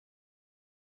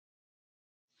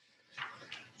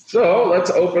So let's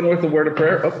open with a word of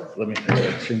prayer. Oh, let me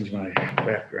change my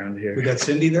background here. We got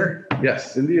Cindy there?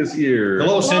 Yes, Cindy is here.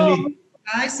 Hello, Cindy.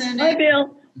 Hi, Cindy. Hi,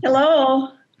 Bill. Hello.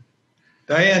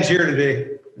 Diane's here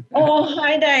today. Oh,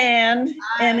 hi, Diane.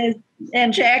 Hi.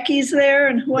 And Jackie's there,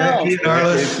 and who else? Jackie and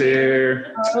Arliss. Jackie's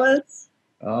here. Arliss.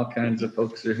 All kinds of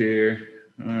folks are here.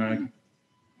 All right.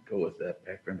 Go with that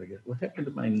background, I guess. What happened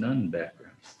to my nun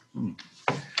background?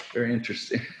 Very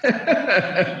interesting.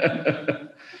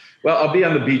 Well, I'll be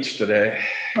on the beach today.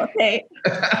 Okay.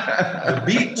 The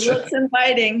beach. Looks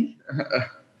inviting.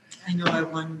 I know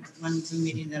at one Zoom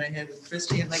meeting that I had with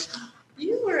Christy, I'm like,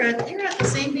 you're at the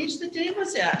same beach that Dave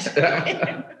was at.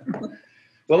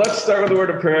 Well, let's start with a word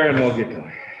of prayer and we'll get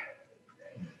going.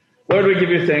 Lord, we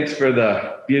give you thanks for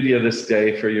the beauty of this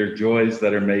day, for your joys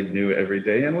that are made new every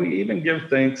day. And we even give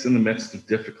thanks in the midst of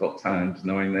difficult times,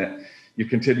 knowing that you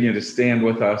continue to stand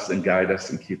with us and guide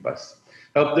us and keep us.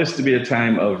 Help this to be a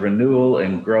time of renewal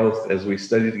and growth as we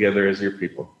study together as your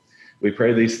people. We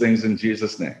pray these things in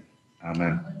Jesus' name.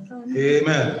 Amen.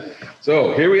 Amen.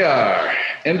 So here we are,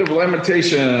 end of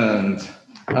Lamentations.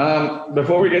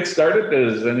 Before we get started,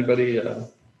 does anybody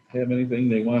have anything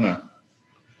they want to?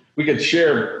 We could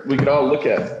share, we could all look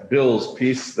at Bill's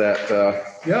piece that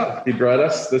he brought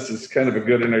us. This is kind of a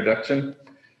good introduction.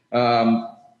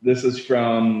 This is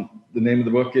from, the name of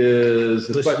the book is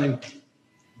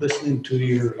Listening to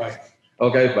Your Life.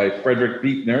 Okay, by Frederick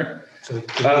Buechner. So,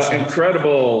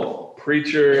 incredible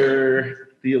preacher,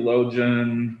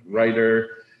 theologian,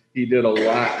 writer. He did a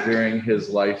lot during his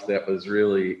life that was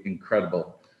really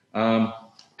incredible.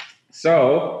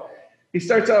 So he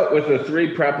starts out with the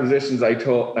three propositions I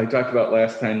talked about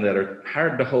last time that are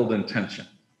hard to hold in tension.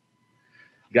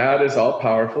 God is all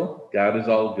powerful, God is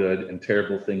all good, and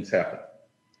terrible things happen.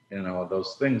 You know,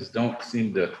 those things don't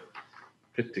seem to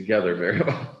fit together very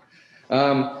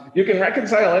well. You can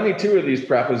reconcile any two of these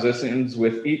propositions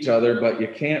with each other, but you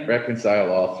can't reconcile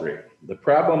all three. The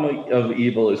problem of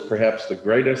evil is perhaps the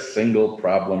greatest single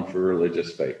problem for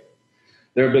religious faith.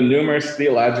 There have been numerous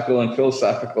theological and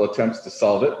philosophical attempts to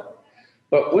solve it,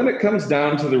 but when it comes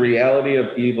down to the reality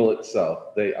of evil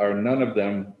itself, they are none of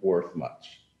them worth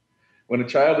much. When a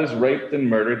child is raped and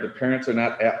murdered, the parents are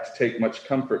not apt to take much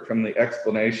comfort from the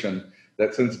explanation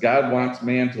that since God wants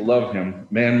man to love him,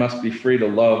 man must be free to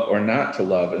love or not to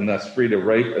love, and thus free to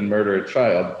rape and murder a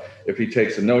child if he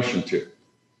takes a notion to.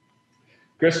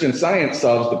 Christian Science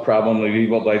solves the problem of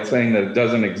evil by saying that it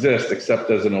doesn't exist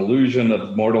except as an illusion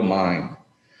of mortal mind.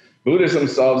 Buddhism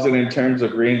solves it in terms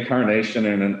of reincarnation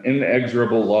and an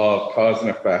inexorable law of cause and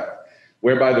effect,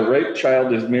 whereby the raped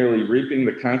child is merely reaping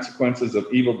the consequences of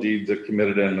evil deeds it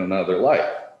committed in another life.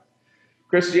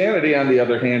 Christianity, on the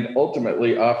other hand,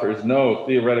 ultimately offers no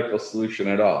theoretical solution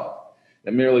at all.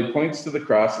 It merely points to the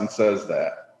cross and says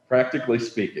that, practically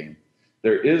speaking,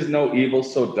 there is no evil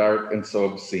so dark and so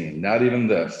obscene, not even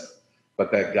this, but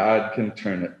that God can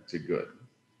turn it to good.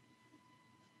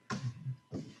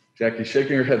 Jackie,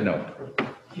 shaking her head no.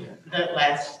 Yeah, that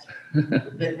last,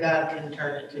 that God can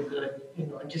turn it to good,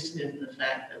 just in the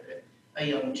fact of it, a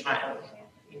young child,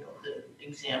 the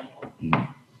example.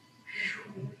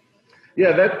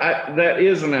 Yeah, that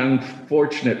is an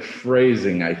unfortunate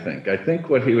phrasing, I think. I think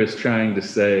what he was trying to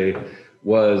say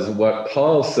was what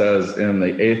Paul says in the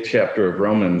 8th chapter of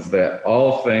Romans, that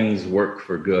all things work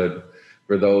for good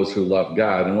for those who love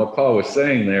God. And what Paul was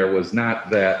saying there was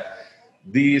not that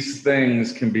these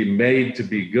things can be made to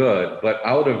be good, but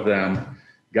out of them,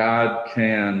 God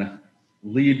can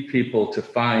lead people to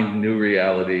find new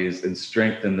realities and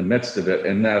strength in the midst of it,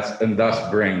 and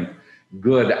thus bring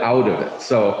good out of it.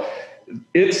 So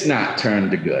it's not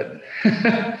turned to good,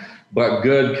 but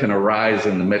good can arise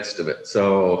in the midst of it.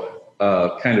 So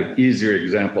kind of easier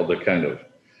example to kind of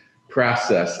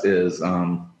process is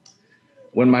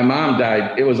when my mom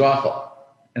died, it was awful.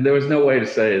 And there was no way to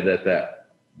say that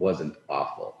wasn't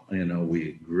awful.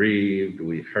 We grieved,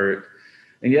 we hurt.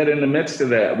 And yet in the midst of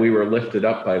that, we were lifted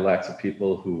up by lots of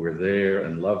people who were there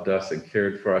and loved us and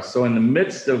cared for us. So in the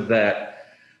midst of that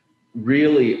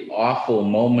really awful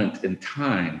moment in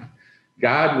time,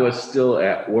 God was still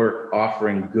at work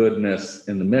offering goodness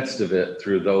in the midst of it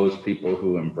through those people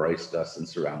who embraced us and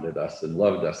surrounded us and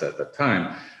loved us at the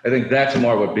time. I think that's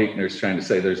more what Buechner's trying to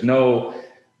say. There's no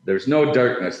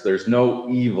darkness, there's no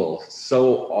evil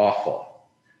so awful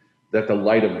that the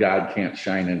light of God can't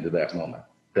shine into that moment,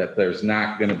 that there's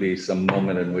not going to be some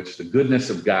moment in which the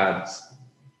goodness of God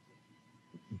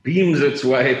beams its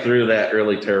way through that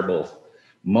really terrible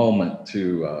moment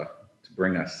to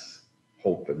bring us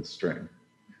hope and strength.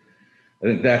 I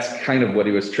think that's kind of what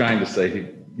he was trying to say.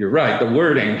 You're right, the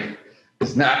wording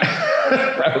is not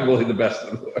probably the best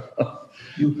in the world.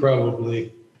 You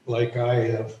probably like I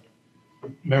have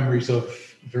memories of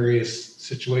various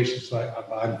situations.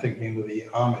 I'm thinking of the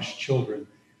Amish children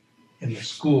in the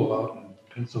school out in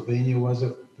Pennsylvania, was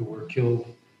it, that were killed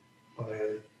by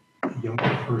a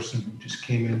younger person who just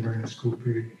came in during the school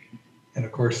period. And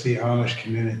of course, the Amish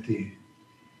community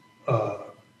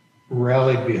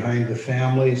rallied behind the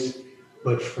families,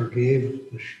 but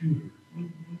forgave the shooter.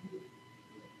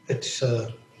 It's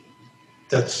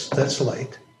that's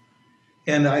light.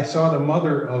 And I saw the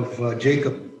mother of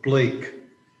Jacob Blake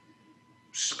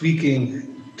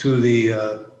speaking to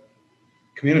the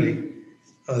community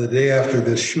the day after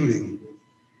this shooting,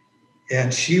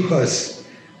 and she was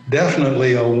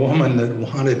definitely a woman that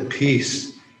wanted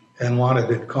peace and wanted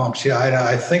it calm.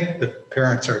 I think the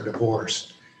parents are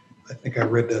divorced. I think I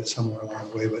read that somewhere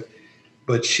along the way,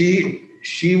 but she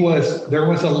was, there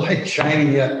was a light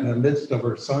shining yet in the midst of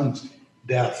her son's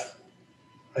death.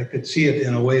 I could see it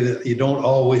in a way that you don't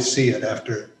always see it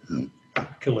after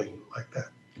killing like that.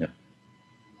 Yeah.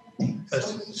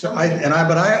 So I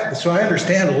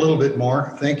understand a little bit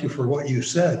more. Thank you for what you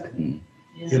said.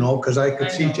 You know, because I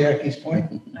could see Jackie's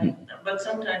point. But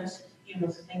sometimes, you know,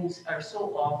 things are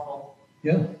so awful.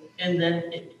 Yeah. And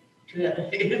then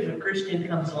if a Christian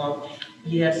comes along,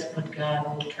 yes, but God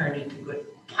will turn it to good.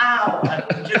 Pow! I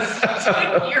would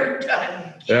just you're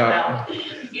done. Get out,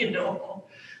 you know.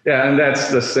 Yeah, and that's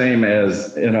the same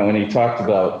as, you know, and he talked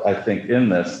about, I think, in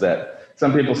this, that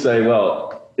some people say,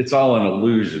 well, it's all an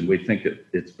illusion. We think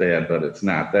it's bad, but it's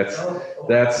not.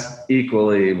 That's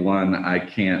equally one I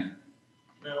can't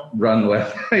run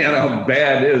with. You know,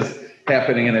 bad is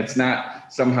happening, and it's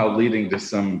not somehow leading to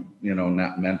some, you know,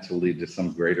 not meant to lead to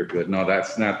some greater good. No,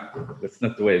 that's not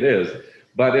the way it is.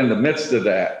 But in the midst of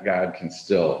that, God can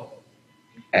still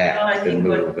act and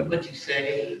move. What you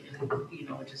say, and, you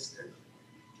know, just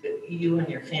that you and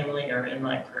your family are in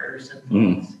my prayers and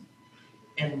thoughts,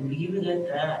 and leave it at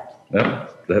that. Yeah,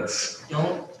 that's.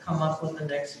 Don't come up with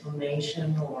an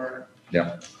explanation or.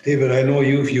 Yeah. David, I know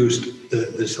you've used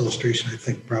this illustration, I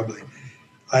think probably.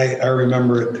 I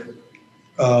remember it.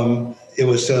 It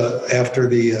was after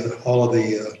all of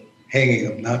the hanging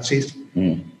of Nazis.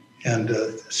 And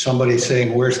somebody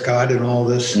saying, "Where's God in all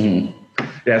this?" Yeah,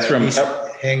 it's from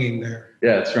hanging there.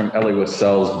 Yeah, it's from Elie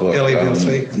Wiesel's book,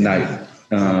 Night.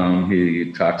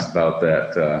 He talks about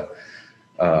that.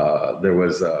 There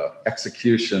was an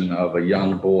execution of a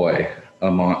young boy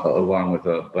along with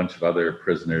a bunch of other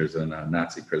prisoners in a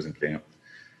Nazi prison camp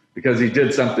because he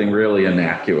did something really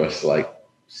innocuous, like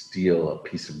steal a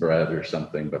piece of bread or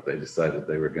something. But they decided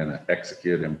they were going to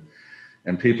execute him.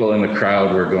 And people in the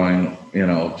crowd were going, you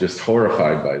know, just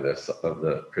horrified by this, of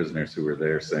the prisoners who were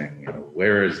there saying, you know,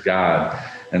 "Where is God?"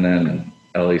 And then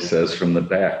Elie says, from the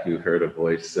back, you heard a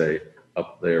voice say,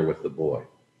 "Up there with the boy."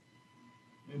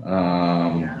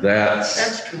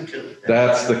 That's true too.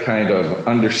 That's the kind of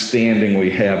understanding we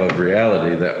have of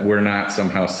reality, that we're not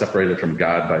somehow separated from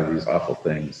God by these awful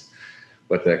things,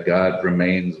 but that God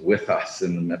remains with us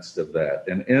in the midst of that.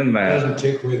 And in that, it doesn't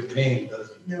take away the pain, does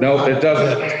it? No, it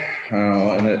doesn't.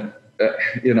 And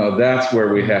you know, that's where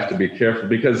we have to be careful,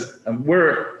 because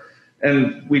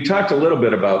and we talked a little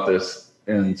bit about this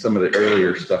in some of the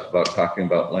earlier stuff about talking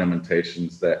about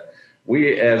Lamentations, that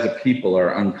we as a people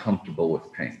are uncomfortable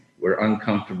with pain. We're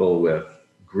uncomfortable with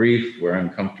grief. We're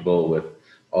uncomfortable with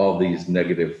all these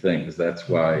negative things. That's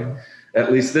why,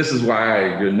 at least this is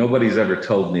why nobody's ever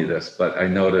told me this, but I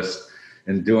noticed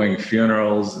in doing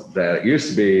funerals that it used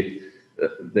to be,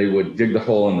 they would dig the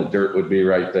hole and the dirt would be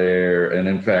right there. And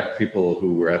in fact, people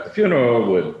who were at the funeral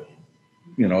would,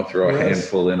 you know, throw a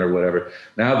handful in or whatever.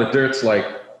 Now the dirt's like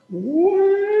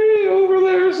way over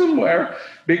there somewhere,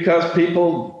 because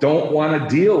people don't want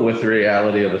to deal with the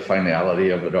reality of the finality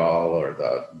of it all, or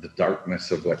the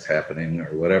darkness of what's happening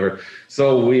or whatever.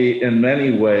 So we, in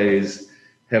many ways,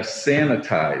 have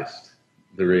sanitized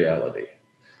the reality.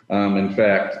 In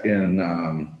fact, in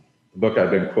the book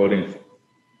I've been quoting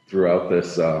throughout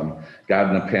this, God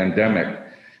in the Pandemic,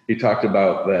 he talked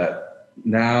about that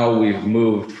now we've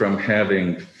moved from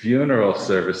having funeral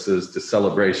services to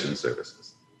celebration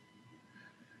services.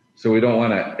 So we don't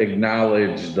want to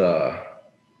acknowledge the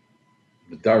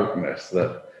darkness,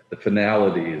 the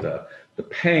finality, the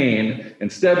pain.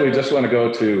 Instead, we just want to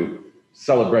go to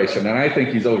celebration. And I think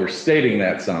he's overstating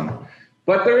that some.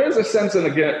 But there is a sense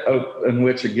in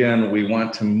which, again, we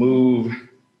want to move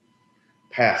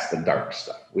past the dark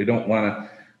stuff. We don't want to,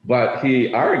 but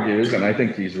he argues, and I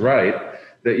think he's right,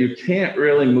 that you can't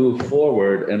really move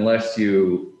forward unless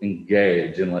you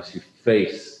engage, unless you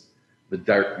face the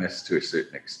darkness to a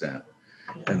certain extent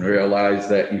and realize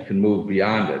that you can move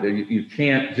beyond it. You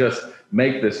can't just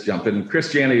make this jump. In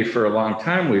Christianity, for a long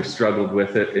time, we've struggled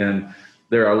with it. And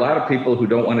there are a lot of people who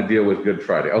don't want to deal with Good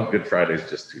Friday. Oh, Good Friday is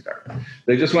just too dark.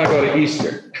 They just want to go to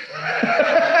Easter.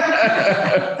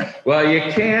 Well, you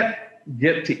can't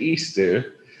get to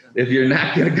Easter if you're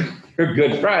not going to go for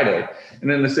Good Friday. And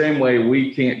in the same way,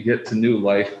 we can't get to new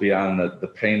life beyond the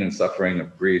pain and suffering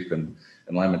of grief and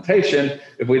lamentation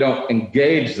if we don't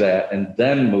engage that and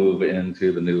then move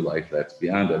into the new life that's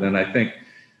beyond it. And I think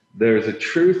there's a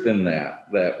truth in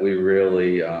that we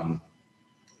really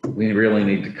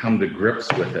need to come to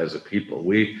grips with as a people.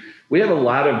 We have a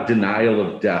lot of denial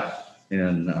of death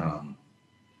in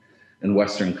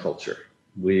Western culture.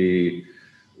 We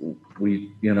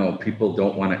people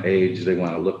don't want to age. They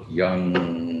want to look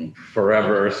young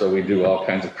forever. So we do all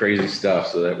kinds of crazy stuff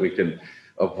so that we can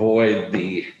avoid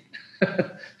the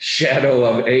shadow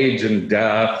of age and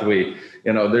death.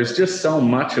 There's just so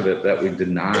much of it that we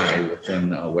deny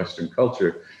within Western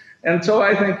culture. And so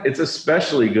I think it's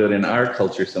especially good in our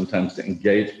culture sometimes to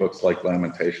engage books like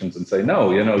Lamentations and say,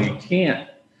 no, you can't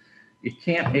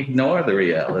ignore the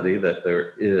reality that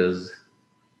there is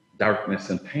darkness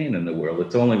and pain in the world.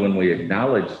 It's only when we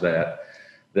acknowledge that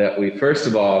we, first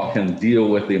of all, can deal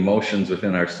with the emotions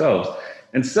within ourselves.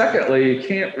 And secondly, you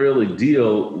can't really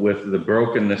deal with the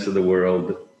brokenness of the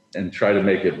world and try to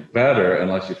make it better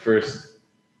unless you first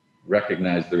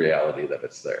recognize the reality that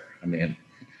it's there. I mean,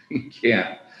 you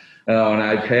can't. And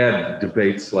I've had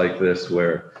debates like this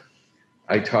where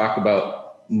I talk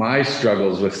about my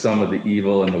struggles with some of the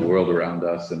evil in the world around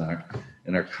us in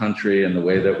our country and the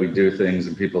way that we do things.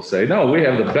 And people say, no, we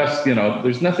have the best,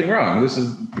 there's nothing wrong.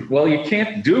 Well, you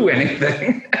can't do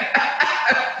anything.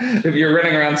 If you're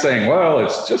running around saying, well,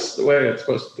 it's just the way it's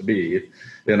supposed to be,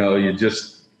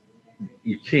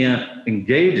 you can't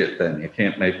engage it then. You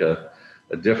can't make a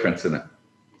difference in it.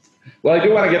 Well, I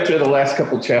do want to get to the last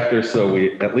couple chapters so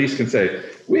we at least can say,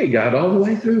 we got all the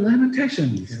way through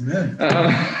Lamentations. Amen.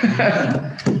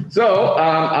 So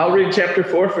I'll read chapter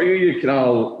 4 for you. You can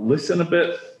all listen a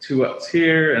bit to what's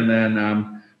here, and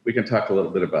then we can talk a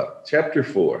little bit about it. Chapter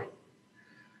 4.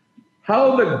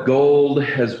 How the gold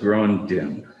has grown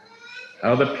dim,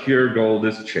 how the pure gold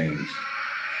is changed.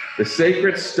 The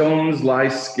sacred stones lie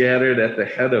scattered at the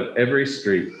head of every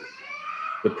street.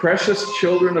 The precious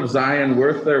children of Zion,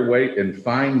 worth their weight in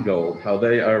fine gold, how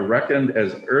they are reckoned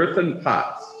as earthen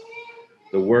pots,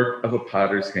 the work of a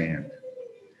potter's hand.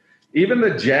 Even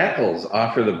the jackals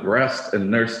offer the breast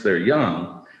and nurse their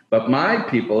young, but my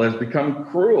people has become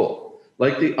cruel,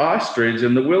 like the ostrich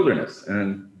in the wilderness.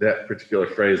 And that particular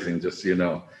phrasing, just so you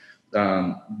know,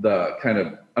 the kind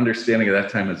of understanding of that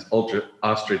time is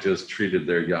ostriches treated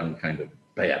their young kind of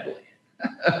badly.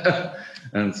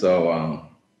 And so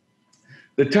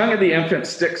the tongue of the infant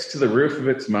sticks to the roof of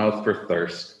its mouth for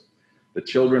thirst. The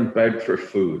children beg for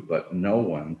food, but no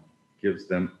one gives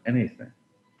them anything.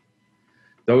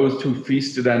 Those who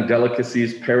feasted on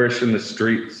delicacies perish in the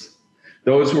streets.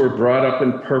 Those who were brought up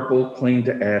in purple cling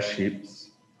to ash heaps.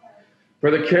 For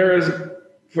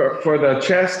the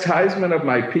chastisement of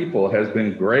my people has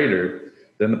been greater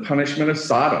than the punishment of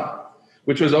Sodom,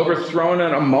 which was overthrown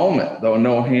in a moment, though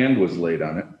no hand was laid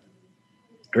on it.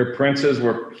 Her princes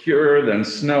were purer than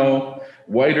snow,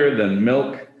 whiter than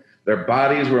milk. Their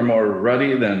bodies were more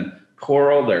ruddy than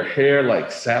coral, their hair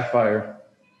like sapphire.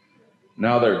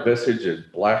 Now their visage is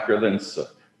blacker than soot.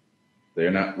 They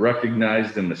are not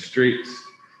recognized in the streets.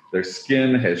 Their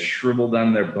skin has shriveled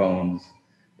on their bones.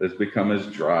 It has become as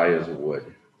dry as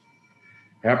wood.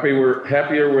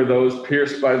 Happier were those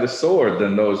pierced by the sword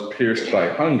than those pierced by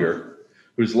hunger,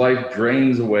 whose life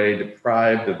drains away,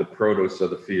 deprived of the produce of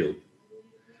the field.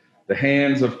 The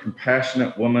hands of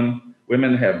compassionate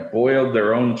women have boiled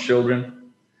their own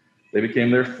children. They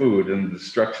became their food in the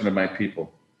destruction of my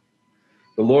people.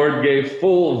 The Lord gave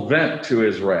full vent to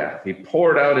his wrath. He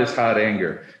poured out his hot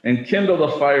anger and kindled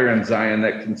a fire in Zion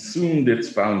that consumed its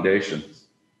foundations.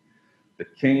 The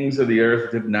kings of the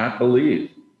earth did not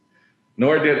believe,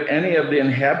 nor did any of the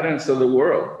inhabitants of the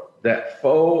world, that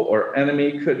foe or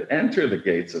enemy could enter the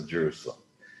gates of Jerusalem.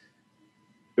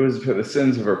 It was for the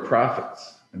sins of her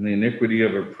prophets and the iniquity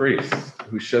of her priests,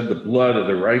 who shed the blood of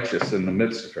the righteous in the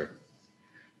midst of her.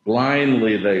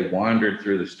 Blindly they wandered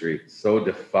through the streets, so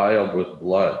defiled with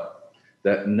blood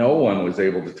that no one was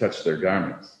able to touch their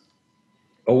garments.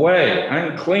 Away,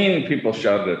 unclean, people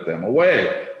shouted at them.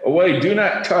 Away, away, do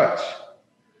not touch.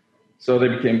 So they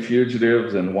became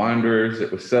fugitives and wanderers.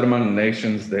 It was said among the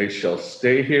nations, they shall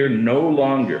stay here no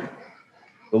longer.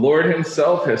 The Lord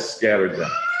himself has scattered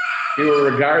them. He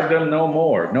will regard them no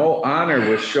more. No honor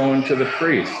was shown to the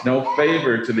priests, no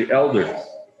favor to the elders.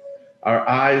 Our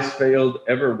eyes failed,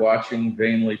 ever watching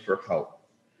vainly for help.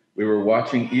 We were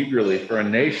watching eagerly for a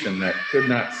nation that could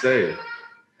not save.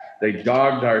 They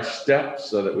dogged our steps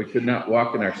so that we could not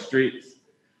walk in our streets.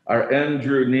 Our end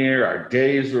drew near, our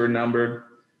days were numbered,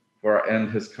 for our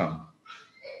end has come.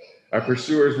 Our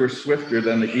pursuers were swifter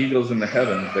than the eagles in the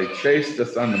heavens. They chased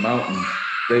us on the mountains.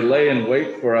 They lay in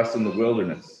wait for us in the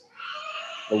wilderness.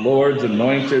 The Lord's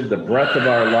anointed, the breath of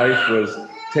our life was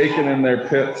taken in their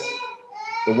pits.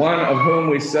 The one of whom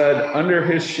we said, under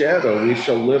his shadow we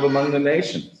shall live among the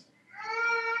nations.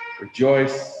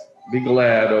 Rejoice, be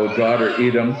glad, O daughter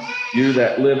Edom, you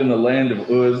that live in the land of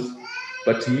Uz.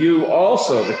 But to you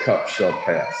also the cup shall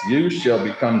pass. You shall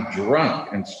become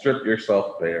drunk and strip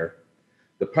yourself bare.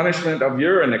 The punishment of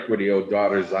your iniquity, O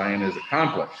daughter Zion, is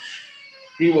accomplished.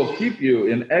 He will keep you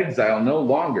in exile no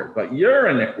longer. But your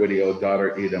iniquity, O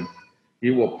daughter Edom, he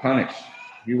will punish.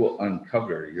 He will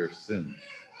uncover your sins.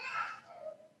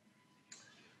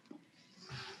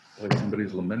 Like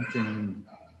somebody's lamenting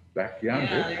back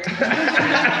yonder.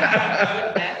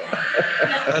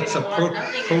 That's a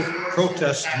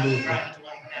protest movement.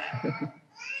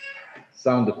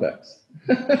 Sound effects.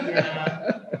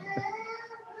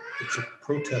 It's a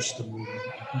protest movement.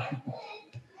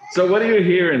 So what do you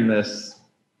hear in this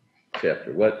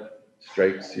chapter? What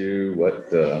strikes you?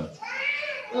 What? Well,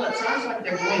 it sounds like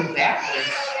they're going backwards.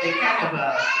 They kind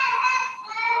of,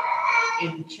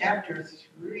 in chapter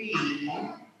 3,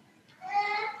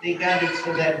 they got it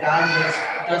so that God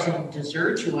doesn't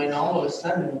desert you, and all of a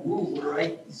sudden, we're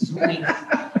right zooming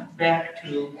back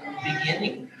to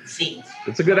beginning scenes.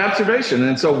 It's a good observation.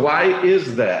 And so why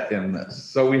is that in this?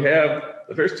 So we have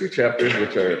the first 2 chapters,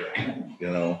 which are,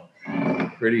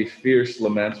 pretty fierce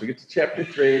laments. We get to chapter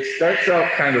 3. It starts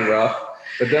out kind of rough,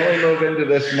 but then we move into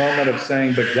this moment of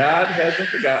saying, but God hasn't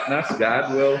forgotten us.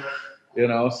 God will,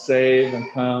 save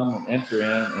and come and enter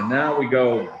in. And now we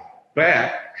go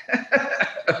back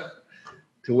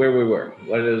to where we were.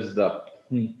 What is the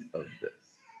point of this?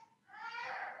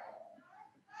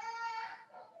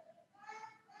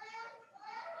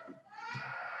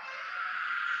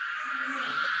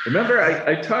 Remember,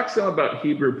 I talked some about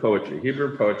Hebrew poetry.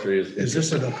 Hebrew poetry is... Is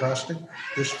this an acrostic?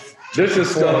 This is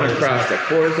still an acrostic.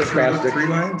 4 is acrostic. 3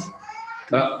 lines?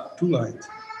 2 lines.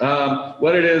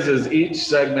 What it is each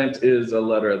segment is a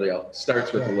letter of the alphabet.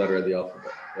 Starts with the letter of the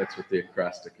alphabet. That's what the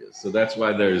acrostic is. So that's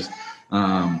why there's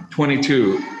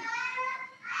 22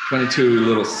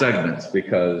 little segments,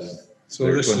 because...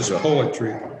 So this is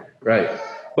poetry. Right.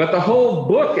 But the whole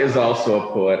book is also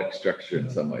a poetic structure in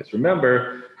some ways.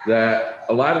 Remember that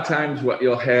a lot of times what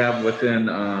you'll have within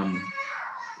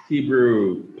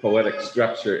Hebrew poetic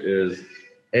structure is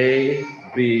A,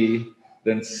 B,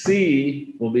 then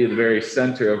C will be the very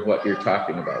center of what you're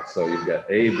talking about. So you've got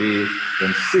A, B,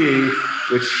 then C,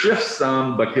 which shifts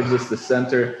some, but gives us the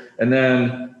center, and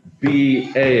then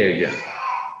B, A again.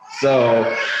 So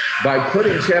by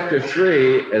putting chapter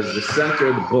 3 as the center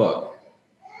of the book,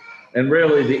 and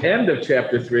really the end of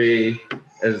chapter 3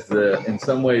 as in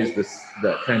some ways, the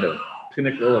kind of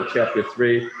pinnacle of chapter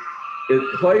 3,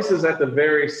 it places at the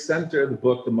very center of the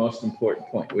book the most important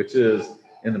point, which is,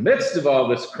 in the midst of all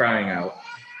this crying out,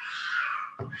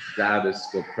 God is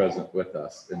still present with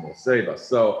us and will save us.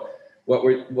 So what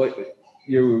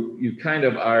you kind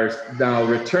of are now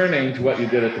returning to what you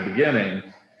did at the beginning,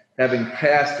 having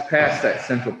passed that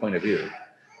central point of view.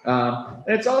 And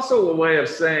it's also a way of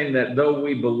saying that though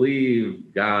we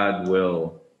believe God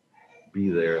will be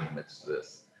there in the midst of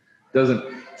this, doesn't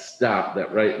stop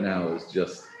that right now is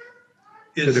just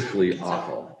pitifully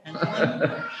awful.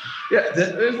 Yeah,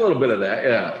 there's a little bit of that,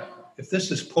 yeah. If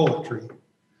this is poetry,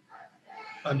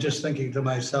 I'm just thinking to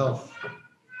myself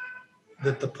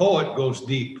that the poet goes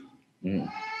deep.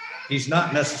 Mm. He's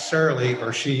not necessarily,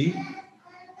 or she,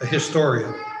 a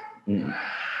historian. Mm.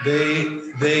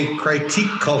 They critique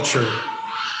culture,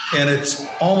 and it's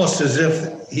almost as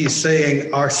if he's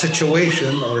saying our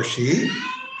situation, or she,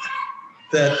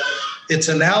 that it's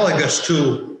analogous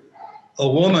to a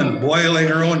woman boiling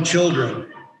her own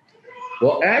children.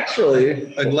 Well,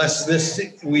 actually, unless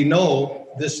we know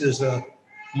this is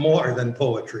more than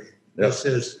poetry. Yep. This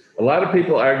is. A lot of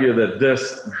people argue that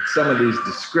some of these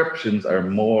descriptions are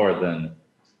more than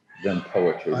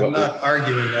poetry. I'm not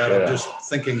arguing that. Yeah. I'm just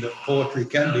thinking that poetry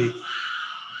can be.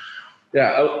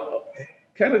 Yeah,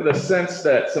 kind of the sense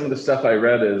that some of the stuff I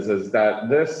read is that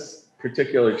this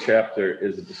particular chapter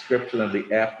is a description of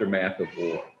the aftermath of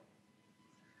war.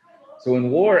 So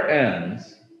when war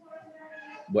ends,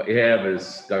 what you have is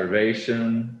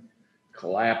starvation,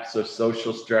 collapse of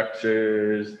social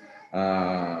structures.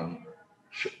 The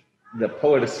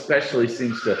poet especially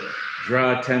seems to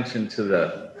draw attention to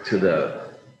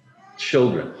the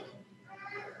children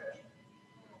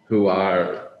who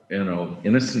are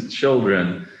innocent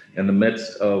children in the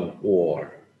midst of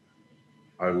war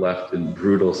are left in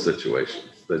brutal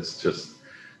situations. That's just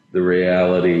the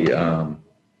reality of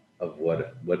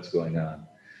what's going on.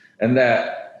 And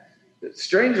that,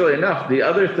 strangely enough, the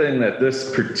other thing that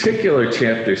this particular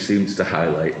chapter seems to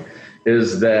highlight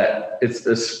is that it's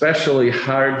especially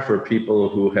hard for people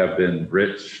who have been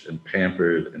rich and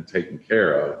pampered and taken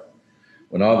care of.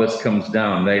 When all this comes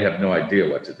down, they have no idea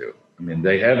what to do. I mean,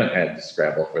 they haven't had to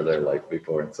scrabble for their life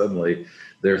before, and suddenly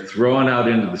they're thrown out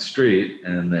into the street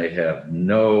and they have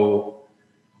no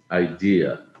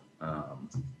idea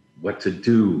what to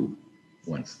do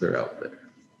once they're out there.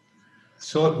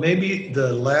 So maybe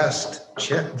the last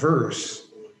verse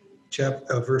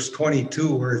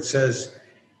 22, where it says,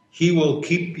 "He will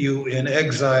keep you in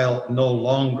exile no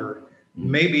longer."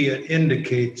 Maybe it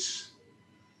indicates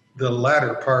the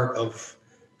latter part of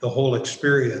the whole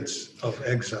experience of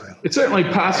exile. It's certainly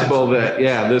possible that,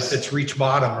 it's reached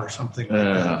bottom or something like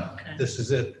that. Okay. This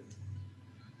is it.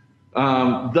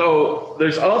 Though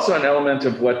there's also an element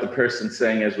of what the person's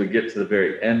saying as we get to the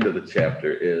very end of the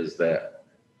chapter is that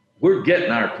we're getting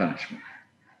our punishment.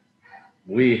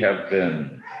 We have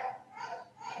been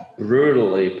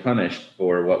brutally punished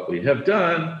for what we have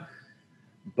done,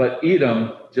 but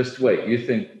Edom, just wait. You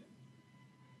think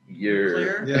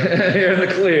you're you're in the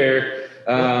clear.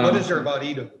 What is there about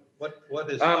Edom? What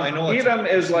is? I know Edom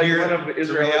is like near, one of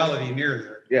Israel's reality near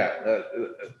there. Yeah,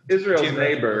 Israel's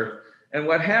neighbor. And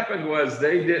what happened was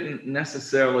they didn't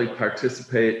necessarily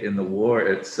participate in the war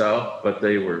itself, but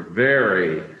they were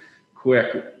very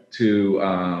quick to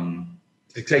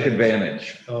take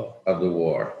advantage of the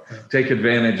war, take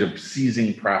advantage of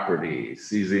seizing property,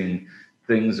 seizing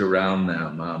things around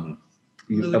them,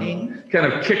 Looting. kind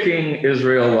of kicking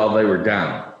Israel while they were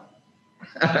down.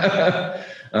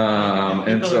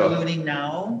 And People so, are looting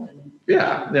now.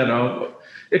 yeah,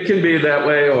 it can be that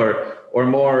way, or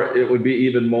more, it would be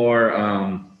even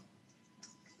more,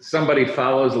 somebody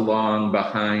follows along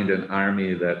behind an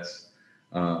army that's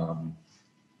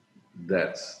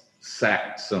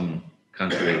sacked some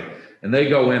country, and they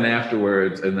go in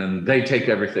afterwards, and then they take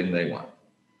everything they want.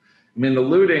 I mean, the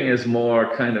looting is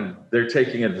more kind of, they're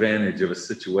taking advantage of a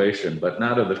situation, but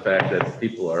not of the fact that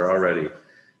people are already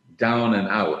down and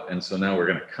out, and so now we're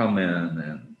going to come in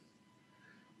and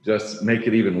just make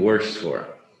it even worse for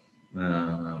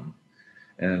them.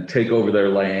 And take over their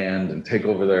land and take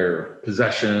over their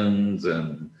possessions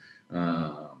and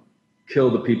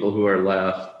kill the people who are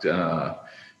left.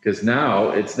 Because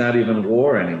now it's not even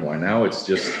war anymore. Now it's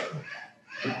just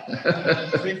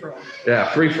Free for all.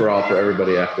 free for all for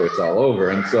everybody after it's all over.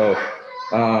 And so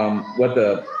what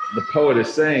the poet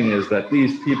is saying is that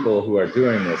these people who are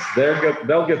doing this,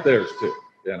 they'll get theirs too.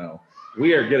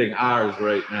 We are getting ours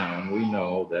right now, and we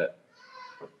know that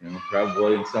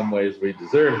probably in some ways we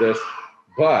deserve this.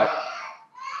 But,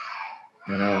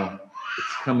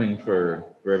 it's coming for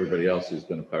everybody else who's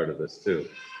been a part of this too.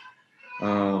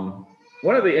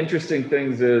 One of the interesting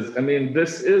things is,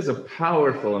 this is a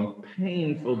powerful and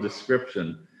painful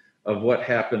description of what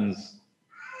happens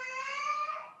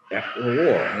after a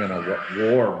war, what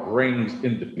war brings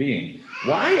into being.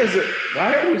 Why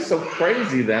are we so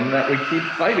crazy then that we keep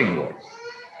fighting wars?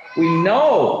 We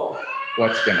know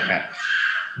what's going to happen.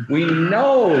 We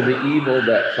know the evil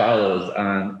that follows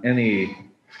on any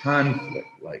conflict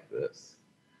like this.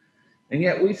 And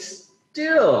yet we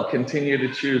still continue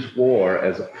to choose war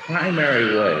as a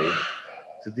primary way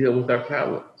to deal with our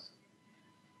problems.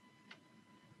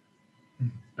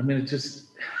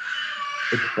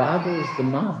 It boggles the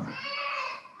mind.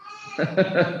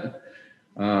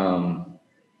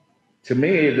 To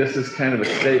me, this is kind of a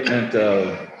statement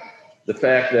of the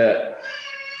fact that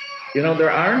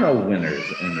there are no winners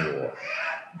in the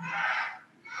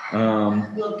war.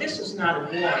 Well, this is not a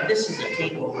war, this is a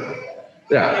takeover.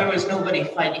 Yeah. There was nobody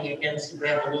fighting against the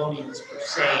Babylonians per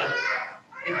se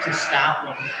to stop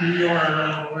them,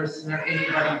 nor was there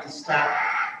anybody to stop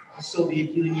the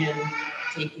Soviet Union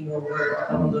taking over a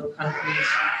couple of countries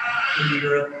in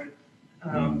Europe.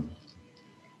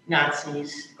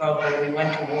 Nazis, although we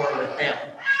went to war with them.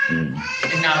 And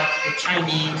now the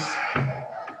Chinese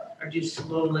are just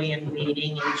slowly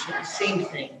invading and same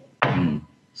thing.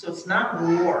 So it's not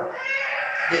war.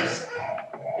 This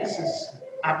is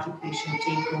occupation,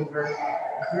 takeover,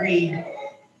 greed.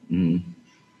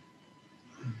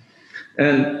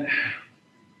 And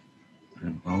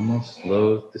I'm almost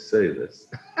loath to say this.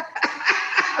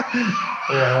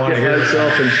 Get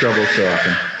myself in trouble so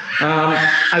often.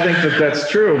 I think that's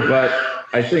true, but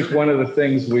I think one of the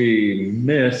things we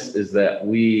miss is that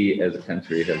we as a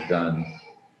country have done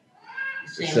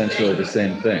essentially the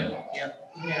same thing.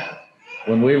 Yeah.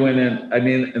 when we went in, I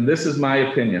mean, and this is my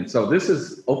opinion, so this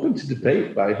is open to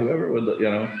debate by whoever would,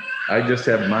 I just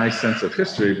have my sense of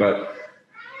history, but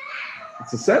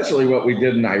it's essentially what we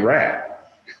did in Iraq.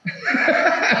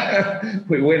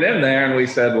 We went in there and we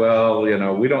said, well,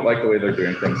 we don't like the way they're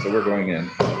doing things, so we're going in.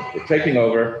 We're taking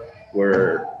over.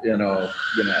 We're, gonna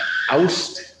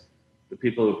oust the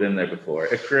people who've been there before.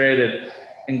 It created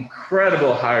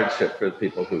incredible hardship for the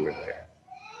people who were there.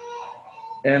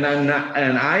 And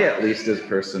I at least as a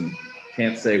person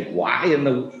can't say why in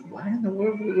the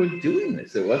world we were doing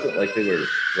this. It wasn't like they were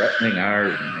threatening our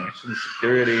national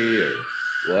security or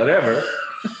whatever.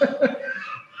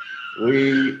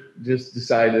 We just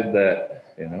decided that,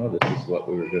 this is what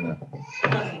we were gonna.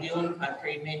 It wasn't the only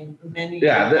country, many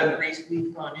countries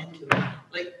we've gone into.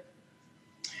 Like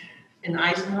in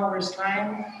Eisenhower's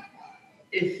time,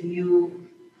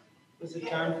 was it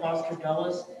John Foster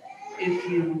Dulles? If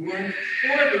you weren't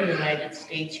for the United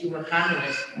States, you were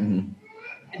communist. Mm-hmm.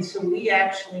 And so we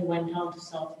actually went down to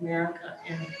South America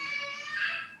and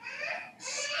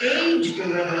staged a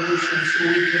revolution so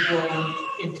we could go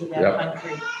into that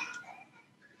country.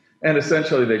 And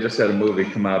essentially, they just had a movie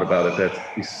come out about it. That's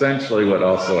essentially what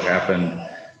also happened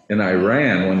in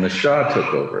Iran when the Shah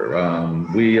took over.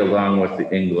 We, along with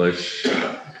the English,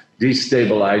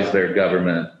 destabilized their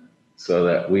government so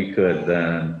that we could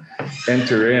then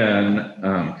enter in,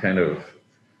 kind of,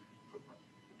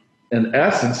 in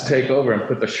essence, take over and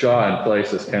put the Shah in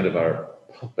place as kind of our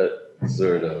puppet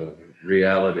sort of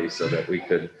reality so that we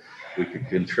could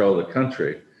control the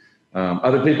country.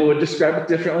 Other people would describe it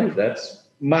differently. That's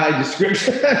my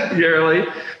description. Yearly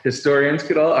historians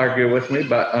could all argue with me,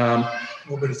 but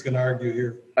nobody's going to argue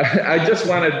here. I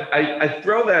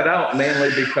throw that out mainly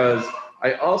because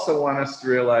I also want us to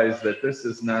realize that this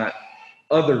is not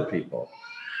other people.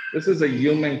 This is a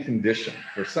human condition.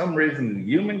 For some reason, the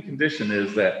human condition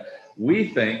is that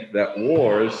we think that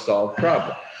wars solve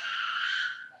problems.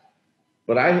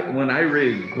 But when I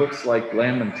read books like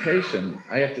Lamentations,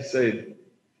 I have to say,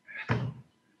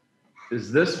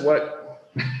 is this what,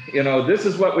 this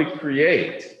is what we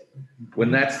create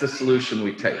when that's the solution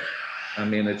we take. I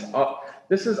mean,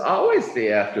 this is always the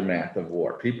aftermath of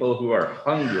war. People who are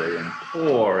hungry and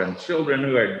poor and children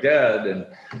who are dead and,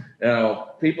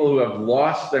 people who have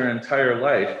lost their entire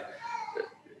life.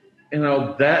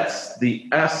 That's the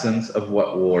essence of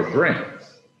what war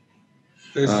brings.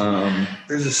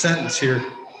 There's a sentence here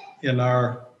in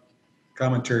our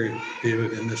commentary,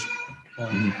 David, in this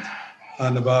one.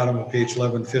 On the bottom of page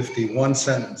 1150, one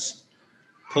sentence.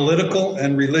 Political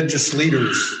and religious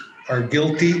leaders are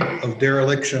guilty of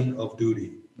dereliction of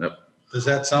duty. Yep. Does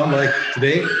that sound like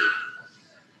today?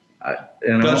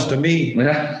 It does to me.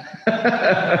 Not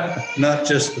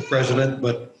just the president,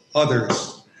 but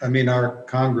others. I mean, our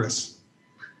Congress.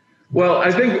 Well,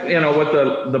 I think, what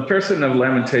the person of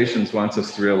Lamentations wants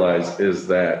us to realize is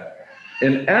that,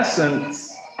 in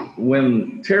essence,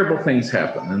 when terrible things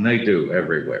happen, and they do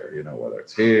everywhere, whether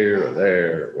it's here or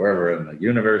there, or wherever in the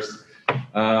universe,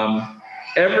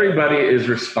 everybody is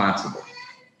responsible.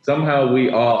 Somehow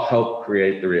we all help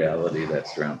create the reality that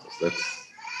surrounds us.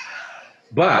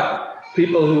 But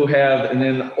people who have an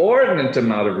inordinate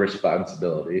amount of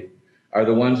responsibility are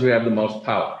the ones who have the most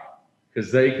power,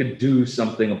 because they could do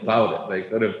something about it. They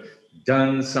could have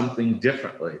done something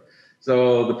differently.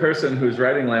 So the person who's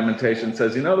writing Lamentations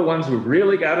says, the ones who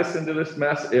really got us into this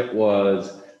mess, it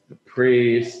was the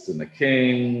priests and the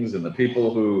kings and the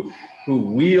people who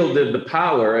wielded the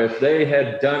power. If they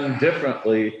had done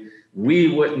differently, we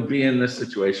wouldn't be in this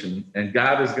situation. And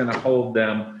God is going to hold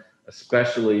them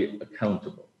especially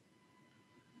accountable,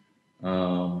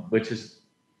 which is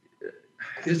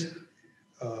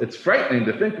it's frightening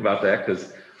to think about that,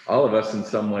 because all of us in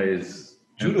some ways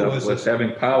end up with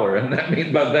having power, and that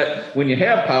means, but that when you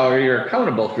have power, you're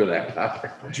accountable for that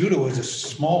power. Judah was a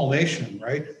small nation,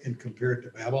 right, in compared to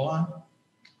Babylon?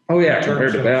 Oh yeah,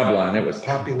 compared to Babylon, it was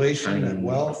population and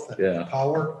wealth and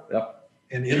power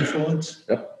and influence.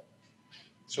 Yep.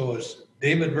 So it's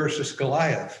David versus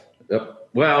Goliath. Yep.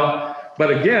 Well,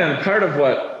 but again, part of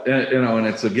what, and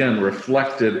it's again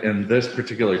reflected in this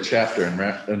particular chapter in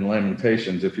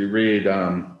Lamentations. If you read,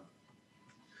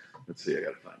 let's see, I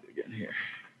got to find it again here.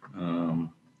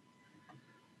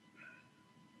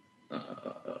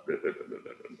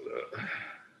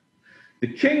 The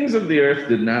kings of the earth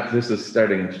did not, this is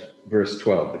starting verse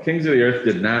 12. The kings of the earth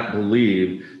did not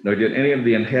believe, nor did any of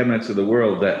the inhabitants of the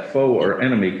world, that foe or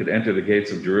enemy could enter the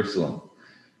gates of Jerusalem.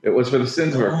 It was for the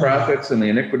sins of her prophets and the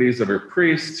iniquities of her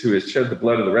priests, who has shed the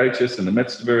blood of the righteous in the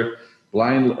midst of her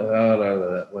blind.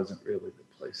 That wasn't really the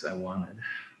place I wanted.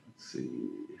 Let's see.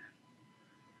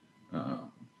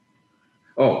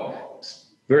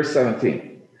 Verse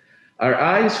 17. Our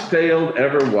eyes failed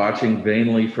ever watching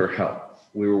vainly for help.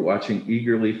 We were watching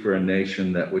eagerly for a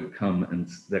nation that would come and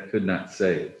that could not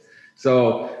save.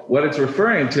 So what it's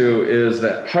referring to is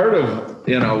that part of,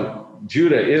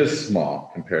 Judah is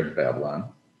small compared to Babylon,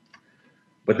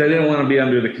 but they didn't want to be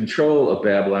under the control of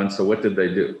Babylon. So what did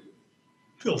they do?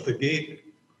 Built the gate.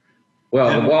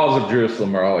 Well, the walls of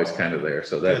Jerusalem are always kind of there.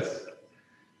 So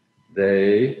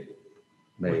they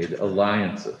made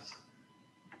alliances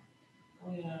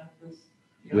Oh, yeah.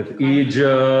 with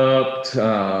Egypt,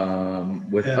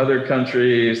 with other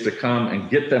countries to come and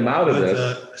get them out of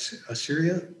this.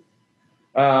 Assyria?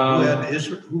 Who had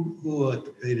Israel? Who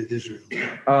invaded Israel?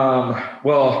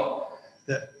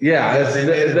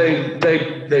 They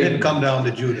didn't come down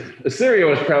to Judah. Assyria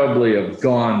was probably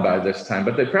gone by this time,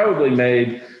 but they probably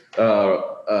made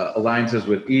alliances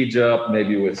with Egypt,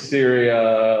 maybe with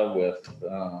Syria,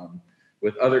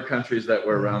 with other countries that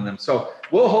were around them. So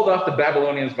we'll hold off the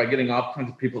Babylonians by getting all kinds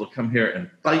of people to come here and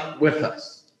fight with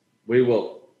us. We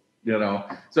will,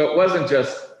 So it wasn't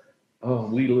just,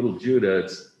 we little Judah,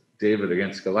 it's David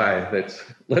against Goliath.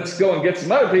 Let's go and get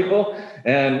some other people,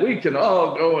 and we can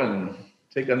all go and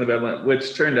take on the Babylonians,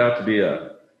 which turned out to be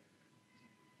a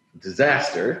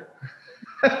disaster.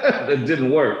 That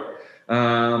didn't work.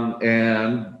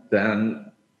 And then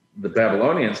the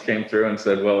Babylonians came through and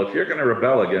said, well, if you're going to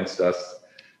rebel against us,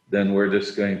 then we're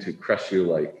just going to crush you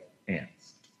like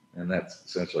ants. And that's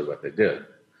essentially what they did.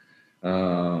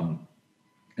 And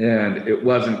it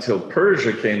wasn't until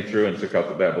Persia came through and took out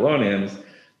the Babylonians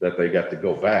that they got to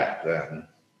go back then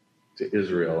to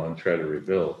Israel and try to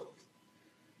rebuild.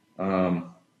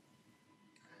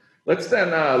 Let's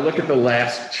then look at the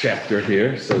last chapter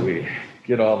here, so we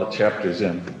get all the chapters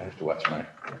in. I have to watch my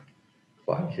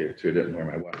clock here, too. I didn't wear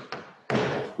my watch.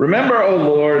 Remember, O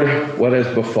Lord, what has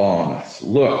befallen us.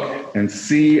 Look and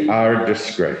see our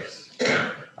disgrace.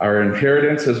 Our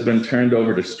inheritance has been turned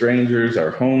over to strangers,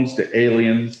 our homes to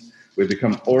aliens. We've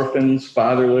become orphans,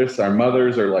 fatherless. Our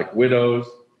mothers are like widows.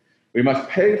 We must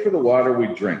pay for the water we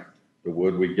drink. The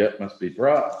wood we get must be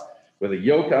brought. With a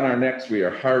yoke on our necks, we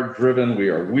are hard driven. We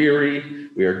are weary.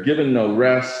 We are given no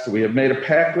rest. We have made a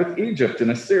pact with Egypt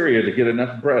and Assyria to get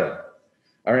enough bread.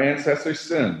 Our ancestors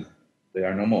sinned. They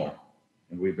are no more,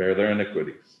 and we bear their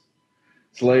iniquities.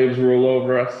 Slaves rule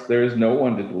over us. There is no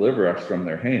one to deliver us from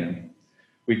their hand.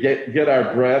 We get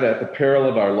our bread at the peril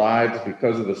of our lives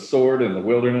because of the sword in the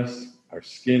wilderness. Our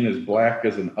skin is black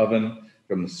as an oven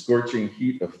from the scorching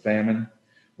heat of famine.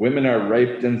 Women are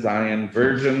raped in Zion,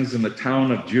 virgins in the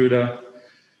town of Judah.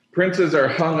 Princes are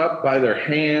hung up by their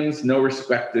hands. No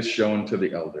respect is shown to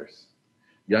the elders.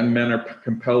 Young men are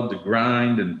compelled to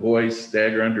grind, and boys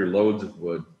stagger under loads of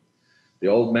wood. The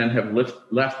old men have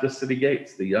left the city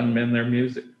gates, the young men their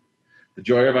music. The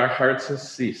joy of our hearts has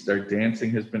ceased. Our dancing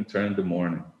has been turned to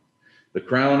mourning. The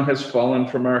crown has fallen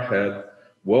from our head.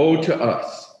 Woe to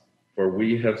us, for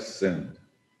we have sinned.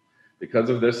 Because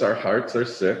of this, our hearts are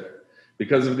sick.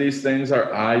 Because of these things,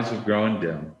 our eyes have grown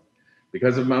dim.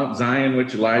 Because of Mount Zion,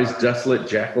 which lies desolate,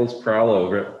 jackals prowl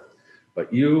over it.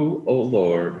 But you, O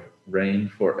Lord, reign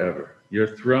forever. Your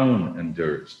throne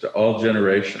endures to all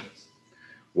generations.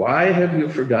 Why have you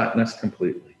forgotten us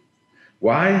completely?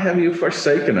 Why have you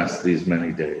forsaken us these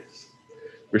many days?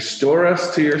 Restore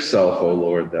us to yourself, O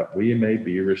Lord, that we may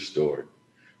be restored.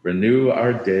 Renew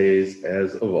our days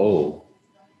as of old,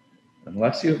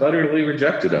 unless you have utterly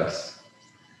rejected us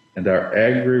and are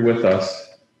angry with us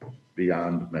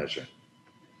beyond measure.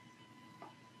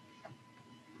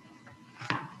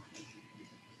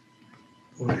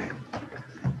 Boy,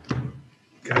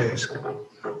 guys,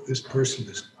 this person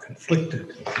is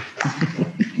conflicted.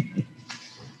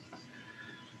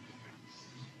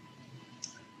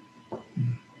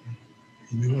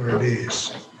 Renew our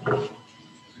days.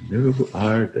 Renew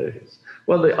our days.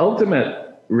 Well, the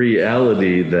ultimate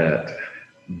reality that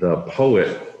the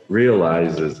poet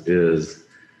realizes is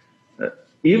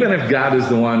even if God is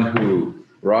the one who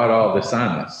brought all this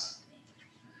on us,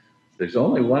 there's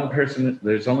only one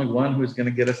who's going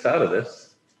to get us out of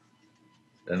this,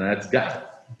 and that's God.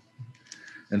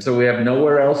 And so we have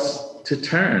nowhere else to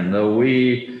turn, though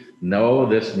we know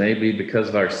this may be because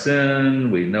of our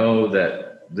sin. We know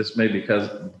that this may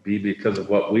be because of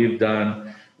what we've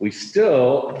done. We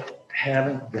still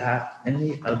haven't got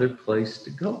any other place to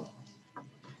go.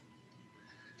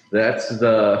 That's kind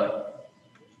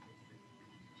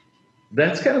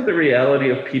of the reality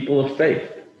of people of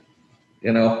faith.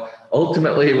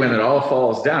 Ultimately, when it all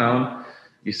falls down,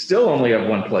 you still only have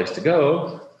one place to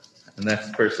go, and that's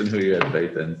the person who you had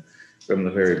faith in from the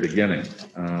very beginning.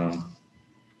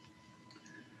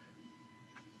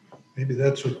 Maybe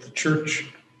that's what the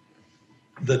church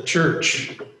the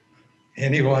church,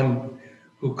 anyone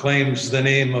who claims the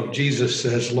name of Jesus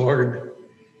as Lord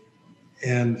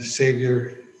and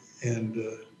Savior and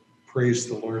prays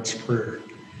the Lord's Prayer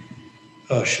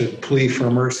should plea for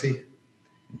mercy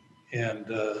and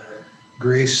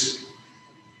grace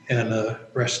and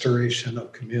restoration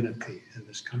of community in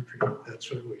this country.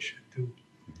 That's what we should do,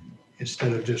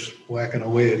 instead of just whacking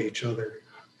away at each other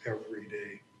every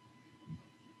day.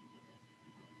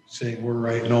 Saying we're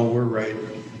right, no, we're right.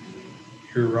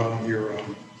 You're wrong, you're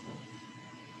wrong.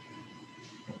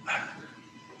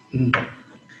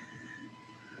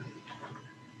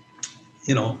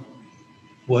 You know,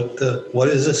 what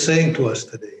is it saying to us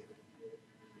today?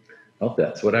 Well,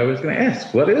 that's what I was going to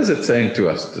ask. What is it saying to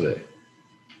us today?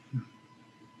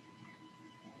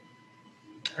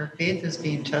 Our faith is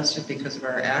being tested because of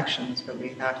our actions, but we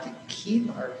have to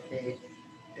keep our faith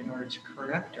in order to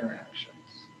correct our actions.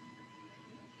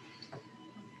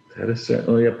 That is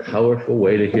certainly a powerful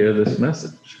way to hear this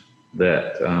message.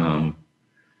 That,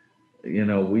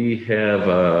 we have,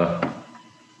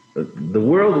 the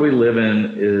world we live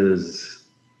in is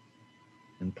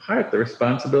in part the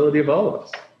responsibility of all of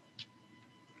us.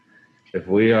 If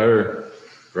we are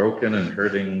broken and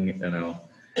hurting,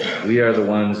 we are the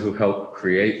ones who help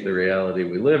create the reality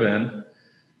we live in.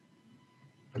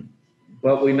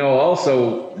 But we know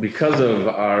also, because of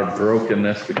our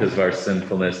brokenness, because of our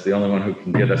sinfulness, the only one who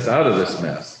can get us out of this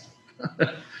mess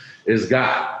is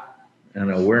God.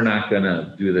 We're not going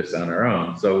to do this on our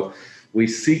own. So we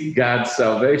seek God's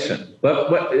salvation.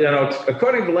 But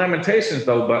according to Lamentations,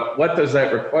 though, but what does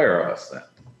that require of us then?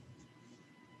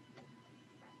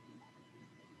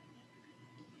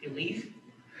 Belief.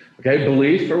 Okay,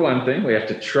 belief for one thing. We have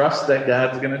to trust that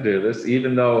God's going to do this,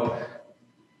 even though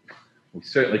we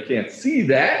certainly can't see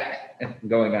that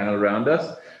going on around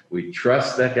us. We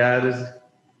trust that God is.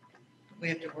 We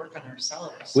have to work on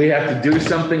ourselves. We have to do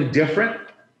something different.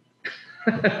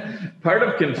 Part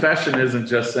of confession isn't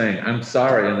just saying, I'm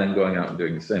sorry, and then going out and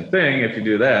doing the same thing. If you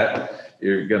do that,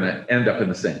 you're going to end up in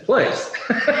the same place.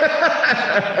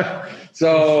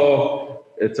 So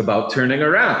it's about turning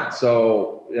around.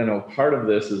 So, part of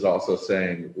this is also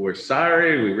saying, we're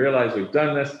sorry, we realize we've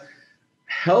done this.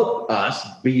 Help us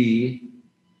be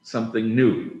something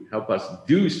new. Help us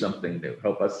do something new.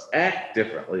 Help us act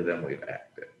differently than we've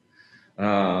acted.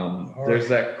 There's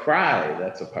that cry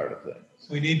that's a part of things.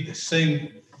 We need to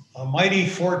sing, a mighty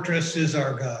fortress is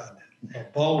our God, a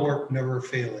bulwark never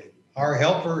failing. Our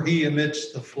helper, he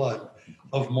amidst the flood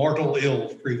of mortal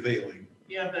ill prevailing.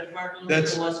 Yeah, but Martin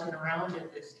Luther wasn't around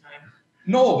at this time.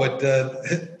 No, but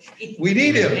we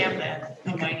need him. Have that,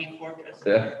 a mighty fortress.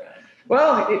 Yeah.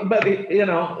 Well, but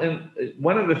and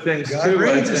one of the things God too,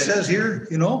 reigns, it says here,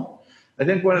 I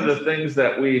think one of the things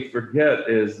that we forget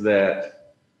is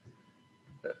that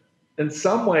in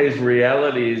some ways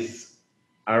realities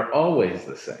are always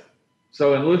the same.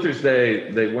 So in Luther's day,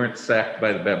 they weren't sacked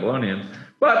by the Babylonians,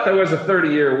 but there was a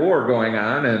 30-year war going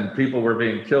on, and people were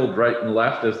being killed right and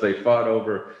left as they fought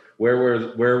over where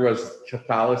was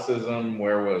Catholicism,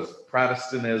 where was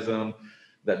Protestantism.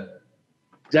 The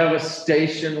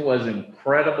devastation was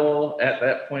incredible at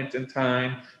that point in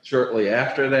time. Shortly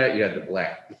after that, you had the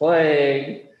Black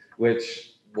Plague,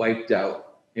 which wiped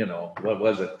out, what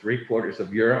was it, 3/4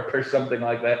 of Europe or something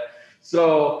like that.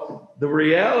 So the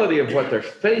reality of what they're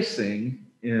facing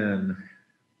in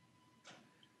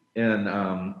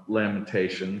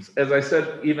Lamentations, as I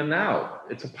said, even now,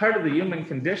 it's a part of the human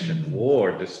condition.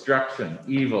 War, destruction,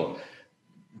 evil,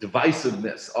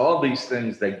 divisiveness, all these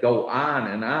things, they go on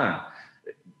and on.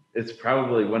 It's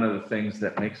probably one of the things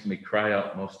that makes me cry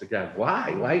out most to God.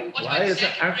 Why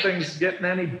aren't things getting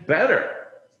any better?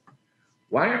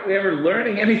 Why aren't we ever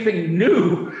learning anything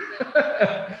new?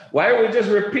 Why are we just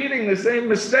repeating the same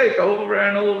mistake over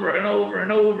and over and over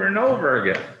and over and over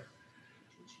again?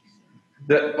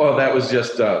 That was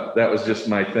just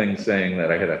my thing saying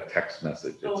that I had a text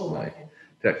message. It's my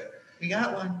text. We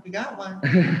got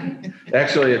one.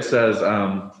 Actually, it says,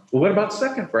 well, what about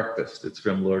second breakfast? It's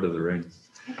from Lord of the Rings.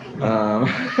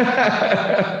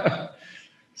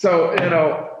 So,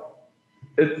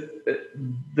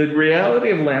 the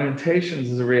reality of Lamentations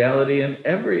is a reality in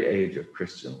every age of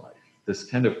Christian life. This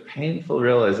kind of painful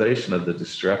realization of the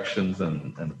destructions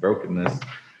and the brokenness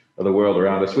of the world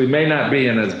around us. We may not be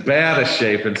in as bad a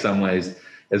shape in some ways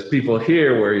as people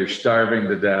here, where you're starving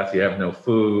to death, you have no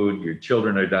food, your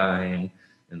children are dying.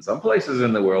 In some places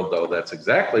in the world, though, that's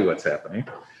exactly what's happening.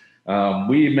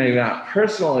 We may not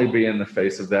personally be in the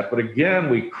face of that, but again,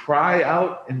 we cry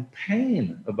out in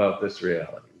pain about this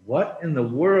reality. What in the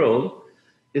world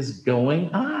is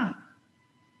going on?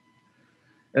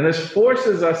 And this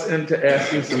forces us into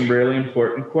asking some really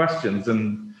important questions.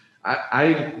 And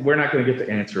we're not going to get to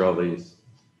answer all these.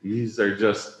 These are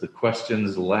just the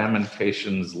questions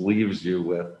Lamentations leaves you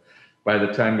with by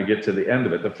the time you get to the end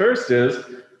of it. The first is,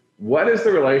 what is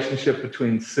the relationship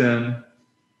between sin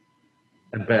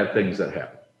and bad things that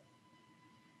happen?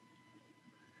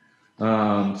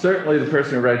 Certainly the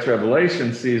person who writes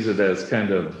Revelation sees it as kind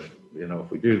of,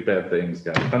 if we do bad things,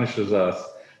 God punishes us.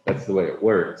 That's the way it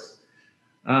works.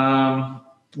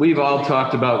 We've all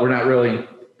talked about, we're not really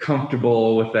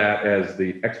comfortable with that as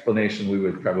the explanation we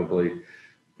would probably,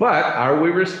 but are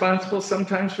we responsible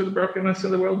sometimes for the brokenness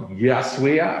of the world? Yes,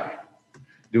 we are.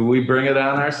 Do we bring it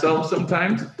on ourselves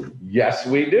sometimes? Yes,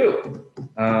 we do.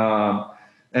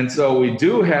 And so we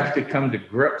do have to come to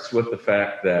grips with the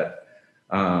fact that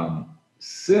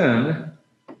sin,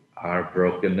 our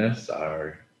brokenness,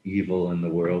 our evil in the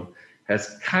world,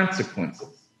 has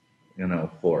consequences,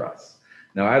 for us.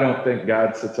 Now, I don't think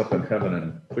God sits up in heaven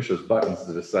and pushes buttons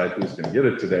to decide who's going to get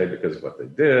it today because of what they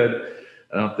did.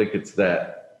 I don't think it's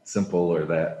that simple or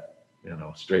that,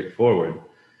 straightforward.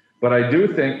 But I do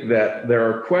think that there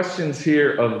are questions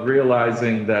here of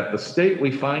realizing that the state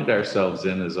we find ourselves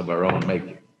in is of our own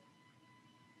making.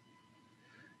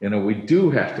 We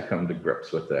do have to come to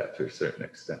grips with that to a certain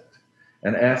extent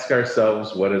and ask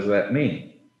ourselves, what does that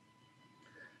mean?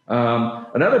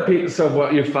 Another piece of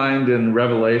what you find in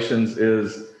Revelations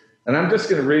is, and I'm just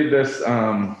going to read this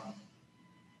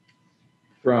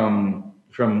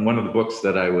from one of the books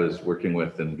that I was working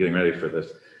with and getting ready for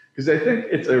this, because I think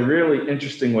it's a really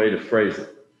interesting way to phrase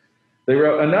it. They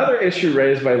wrote, another issue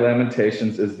raised by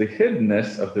Lamentations is the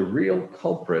hiddenness of the real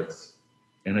culprits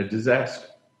in a disaster.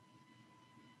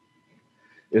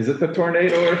 Is it the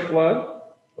tornado or flood?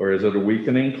 Or is it a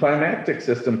weakening climactic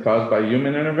system caused by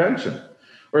human intervention?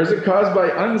 Or is it caused by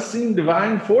unseen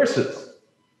divine forces?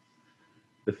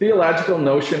 The theological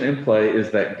notion in play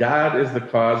is that God is the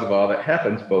cause of all that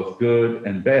happens, both good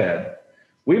and bad.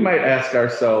 We might ask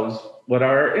ourselves, what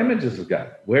are our images of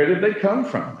God? Where did they come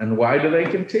from? And why do they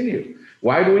continue?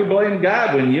 Why do we blame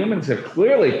God when humans have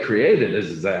clearly created a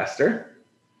disaster?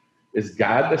 Is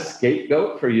God the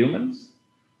scapegoat for humans?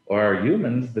 Or are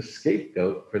humans the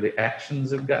scapegoat for the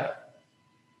actions of God?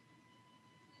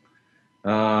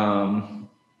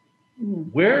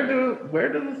 Where do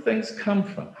the things come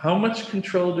from? How much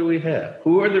control do we have?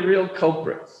 Who are the real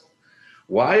culprits?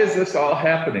 Why is this all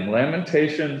happening?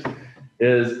 Lamentations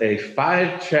is a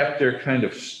 5-chapter kind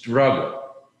of struggle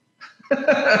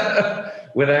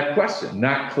with that question.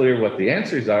 Not clear what the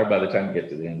answers are by the time you get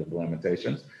to the end of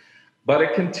Lamentations, but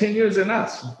it continues in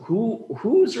us.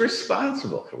 Who's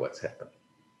responsible for what's happening?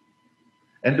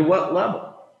 And to what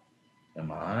level?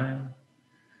 Am I?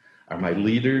 Are my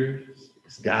leaders?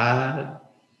 Is God?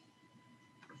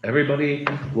 Everybody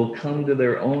will come to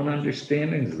their own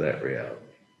understandings of that reality.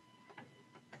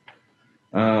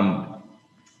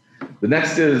 The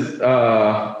next is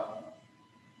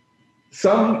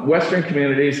some Western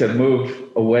communities have moved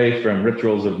away from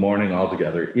rituals of mourning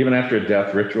altogether. Even after a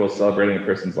death, rituals celebrating a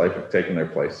person's life have taken their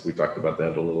place. We talked about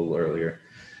that a little earlier.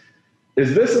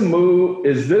 Is this a move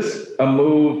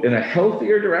in a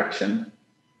healthier direction?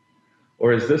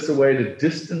 Or is this a way to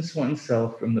distance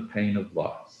oneself from the pain of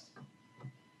loss?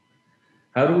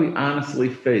 How do we honestly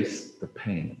face the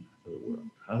pain of the world?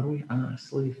 How do we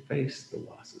honestly face the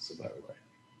losses of our life?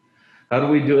 How do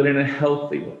we do it in a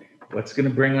healthy way? What's going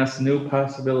to bring us new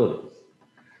possibilities?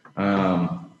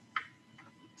 I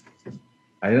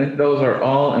think those are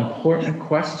all important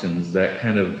questions that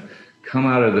kind of come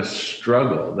out of the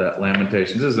struggle that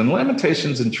Lamentations is. And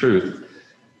Lamentations, in truth,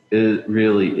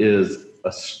 really is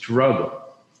a struggle.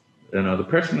 The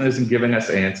person isn't giving us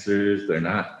answers. They're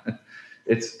not.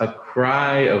 It's a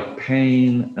cry of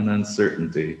pain and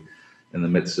uncertainty in the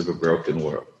midst of a broken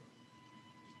world.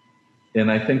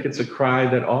 And I think it's a cry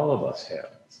that all of us have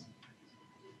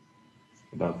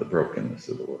about the brokenness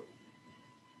of the world.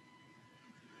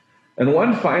 And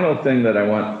one final thing that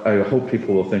I hope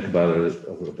people will think about it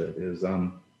a little bit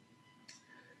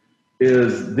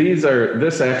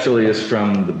this actually is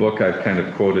from the book I've kind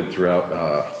of quoted throughout,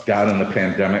 God in the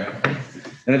Pandemic.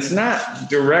 And it's not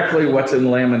directly what's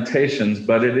in Lamentations,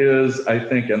 but it is, I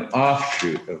think, an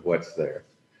offshoot of what's there.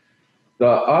 The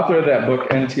author of that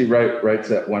book, N.T. Wright, writes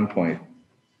at one point,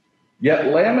 yet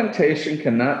lamentation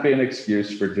cannot be an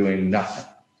excuse for doing nothing.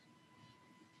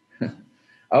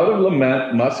 Out of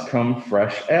lament must come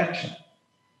fresh action.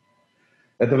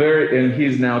 And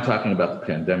he's now talking about the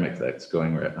pandemic that's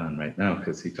going on right now,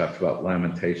 because he talked about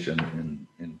lamentation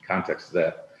in context of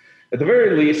that. At the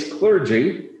very least,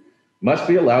 clergy must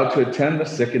be allowed to attend the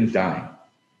sick and dying.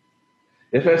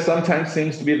 If, as sometimes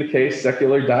seems to be the case,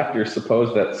 secular doctors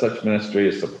suppose that such ministry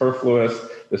is superfluous,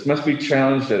 this must be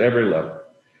challenged at every level.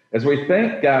 As we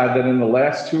thank God that in the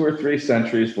last 2 or 3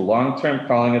 centuries, the long-term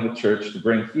calling of the church to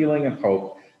bring healing and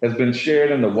hope has been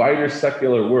shared in the wider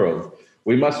secular world,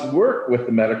 we must work with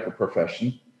the medical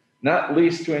profession, not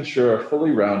least to ensure a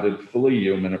fully rounded, fully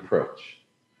human approach.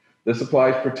 This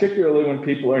applies particularly when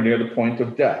people are near the point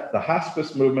of death. The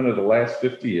hospice movement of the last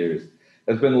 50 years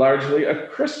has been largely a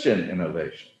Christian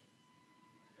innovation,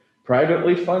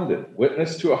 privately funded,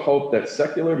 witness to a hope that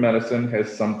secular medicine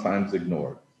has sometimes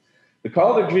ignored. The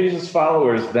call to Jesus'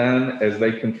 followers then, as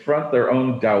they confront their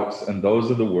own doubts and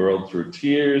those of the world through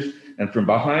tears and from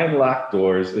behind locked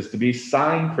doors, is to be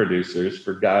sign producers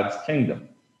for God's kingdom.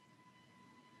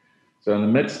 So in the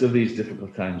midst of these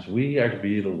difficult times, we are to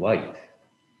be the light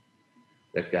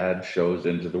that God shows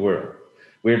into the world.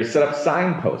 We are to set up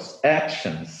signposts,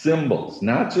 actions, symbols,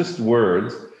 not just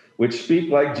words, which speak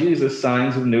like Jesus,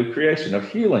 signs of new creation, of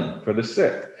healing for the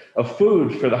sick, of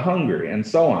food for the hungry, and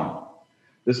so on.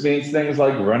 This means things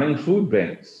like running food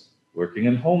banks, working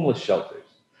in homeless shelters,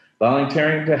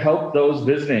 volunteering to help those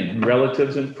visiting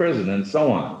relatives in prison, and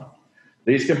so on.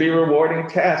 These can be rewarding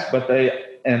tasks, but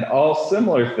and all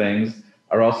similar things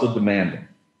are also demanding.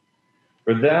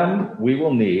 For them, we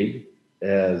will need,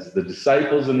 as the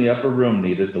disciples in the upper room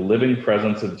needed, the living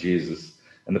presence of Jesus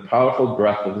and the powerful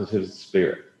breath of his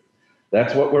Spirit.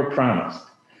 That's what we're promised.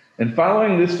 In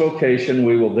following this vocation,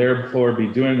 we will therefore be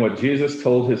doing what Jesus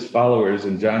told his followers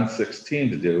in John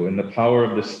 16 to do in the power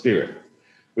of the Spirit.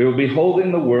 We will be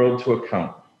holding the world to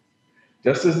account.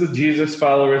 Just as the Jesus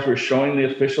followers were showing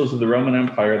the officials of the Roman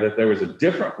Empire that there was a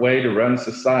different way to run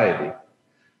society,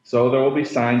 so there will be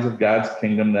signs of God's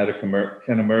kingdom that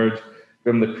can emerge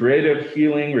from the creative,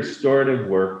 healing, restorative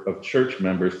work of church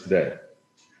members today.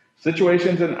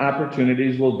 Situations and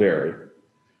opportunities will vary,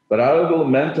 but out of the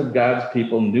lament of God's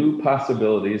people, new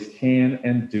possibilities can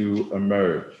and do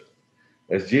emerge.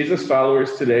 As Jesus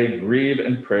followers today grieve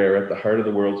in prayer at the heart of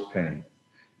the world's pain,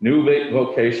 new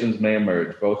vocations may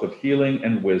emerge, both of healing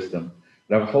and wisdom,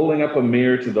 and of holding up a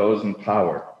mirror to those in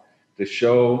power to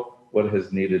show what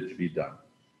has needed to be done.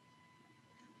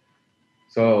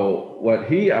 So what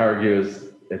he argues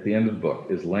at the end of the book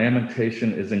is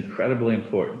lamentation is incredibly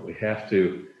important. We have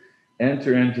to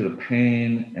enter into the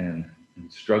pain and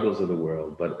struggles of the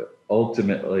world, but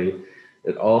ultimately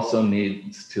it also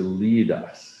needs to lead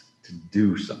us to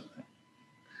do something.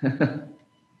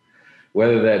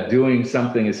 Whether that doing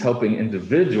something is helping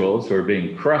individuals who are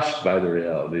being crushed by the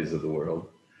realities of the world,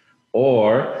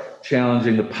 or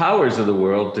challenging the powers of the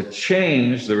world to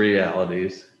change the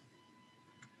realities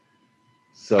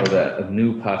so that a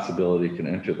new possibility can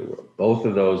enter the world. Both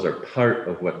of those are part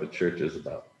of what the church is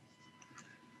about.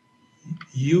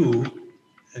 You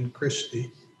and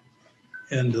Christy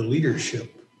and the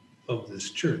leadership of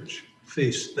this church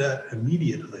faced that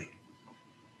immediately.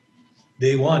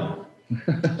 Day one.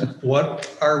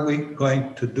 What are we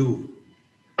going to do?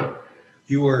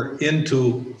 You were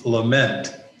into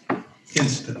lament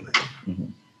instantly. Mm-hmm.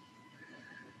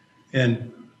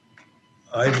 And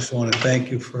I just want to thank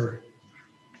you for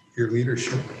your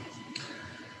leadership.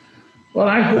 Well,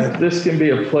 I hope this can be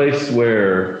a place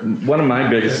where one of my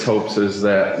biggest hopes is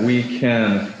that we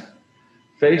can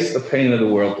face the pain of the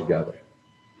world together.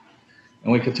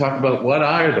 And we could talk about what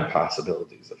are the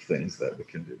possibilities of things that we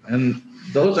can do. And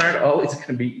those aren't always going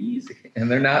to be easy. And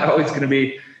they're not always going to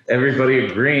be everybody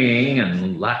agreeing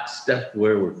and lockstep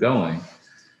where we're going.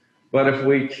 But if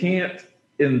we can't,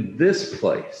 in this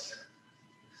place,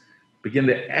 begin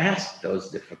to ask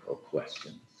those difficult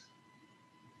questions,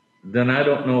 then I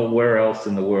don't know where else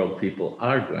in the world people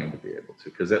are going to be able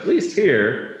to. Because at least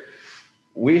here,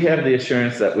 we have the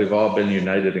assurance that we've all been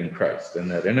united in Christ, and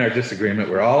that in our disagreement,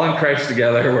 we're all in Christ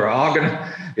together. We're all going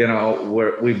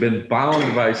to, we've been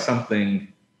bound by something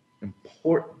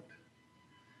important.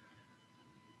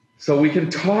 So we can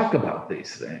talk about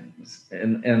these things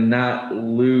and not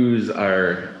lose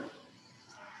our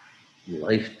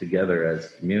life together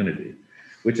as community,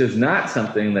 which is not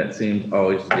something that seems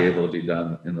always to be able to be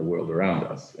done in the world around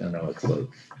us. It's like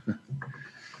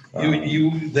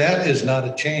that is not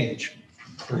a change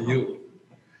for you.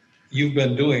 You've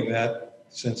been doing that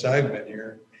since I've been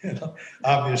here.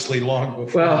 Obviously long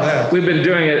before that. We've been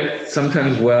doing it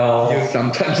sometimes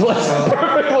sometimes less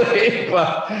perfectly.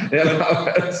 But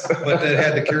that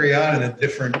had to carry on in a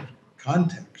different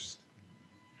context.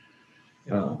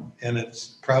 And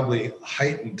it's probably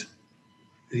heightened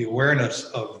the awareness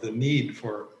of the need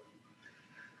for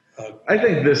I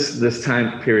think this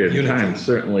time period of time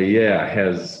certainly,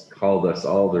 has called us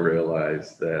all to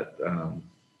realize that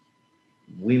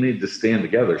we need to stand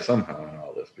together somehow in all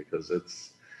because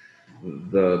it's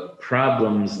the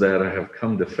problems that have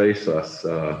come to face us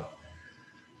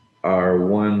are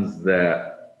ones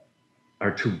that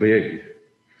are too big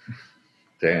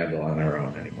to handle on our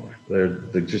own anymore.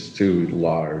 They're just too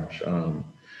large.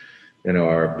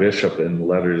 Our bishop, in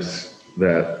letters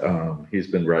that he's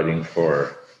been writing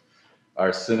for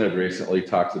our synod recently,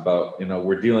 talks about,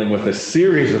 we're dealing with a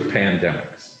series of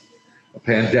pandemics. A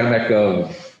pandemic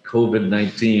of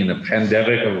COVID-19, a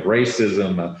pandemic of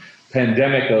racism, a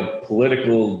pandemic of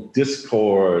political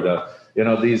discord.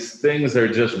 These things are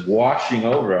just washing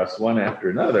over us one after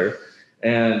another.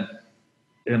 And,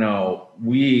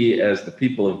 we as the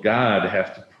people of God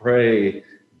have to pray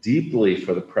deeply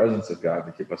for the presence of God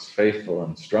to keep us faithful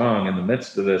and strong in the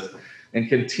midst of this, and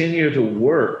continue to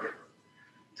work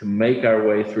to make our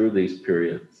way through these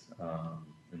periods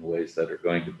in ways that are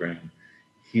going to bring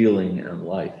healing and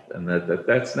life. And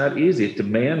that's not easy. It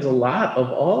demands a lot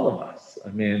of all of us. I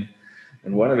mean,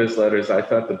 in one of his letters, I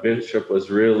thought the bishop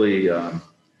was really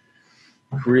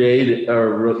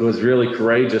was really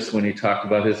courageous when he talked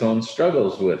about his own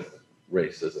struggles with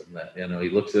racism. That, he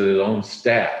looks at his own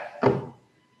staff.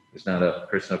 There's not a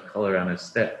person of color on his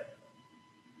staff.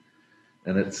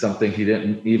 And it's something he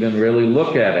didn't even really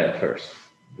look at first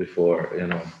before,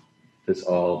 this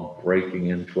all breaking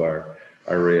into our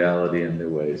reality in new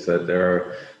ways. That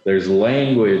there's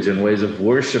language and ways of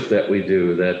worship that we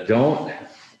do that don't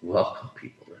welcome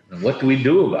people. And what do we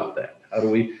do about that? How do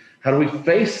we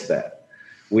face that?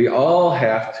 We all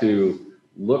have to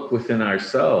look within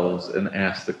ourselves and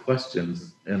ask the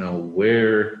questions,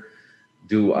 where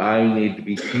do I need to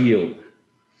be healed?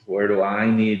 Where do I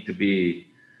need to be,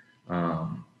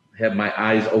 have my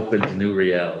eyes open to new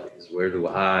realities? Where do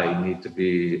I need to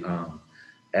be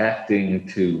acting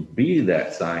to be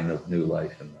that sign of new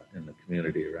life in the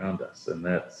community around us? And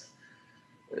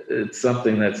it's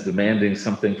something that's demanding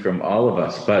something from all of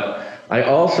us. But I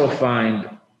also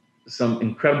find some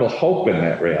incredible hope in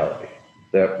that reality,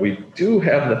 that we do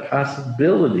have the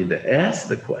possibility to ask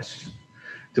the question,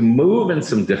 to move in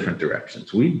some different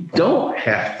directions. We don't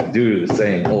have to do the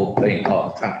same old thing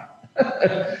all the time.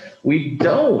 We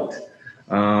don't.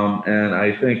 And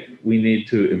I think we need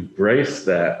to embrace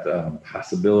that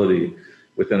possibility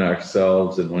within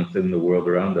ourselves and within the world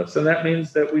around us. And that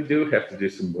means that we do have to do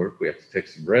some work. We have to take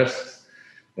some risks.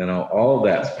 All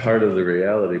that's part of the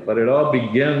reality. But it all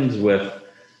begins with,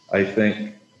 I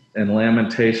think, and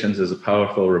Lamentations is a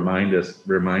powerful reminder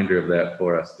of that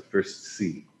for us, to first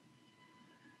see.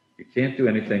 You can't do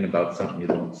anything about something you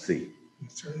don't see.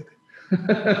 That's right.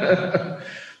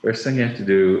 First thing you have to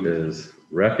do is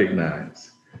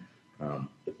recognize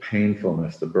the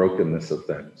painfulness, the brokenness of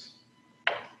things,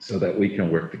 so that we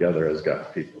can work together as God's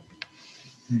people.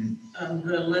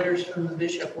 The letters from the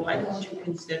bishop, why don't you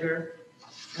consider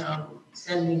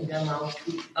sending them out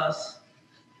to us,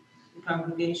 the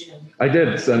congregation? I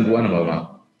did send one of them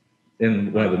out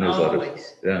in one of the newsletters.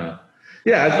 Always.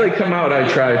 Yeah, as they come out, I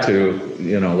try to,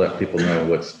 let people know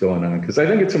what's going on, because I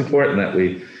think it's important that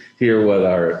we hear what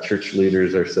our church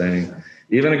leaders are saying.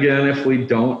 Even again, if we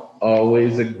don't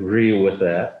always agree with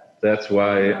that, that's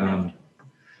why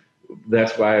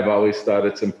I've always thought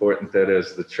it's important that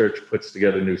as the church puts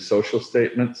together new social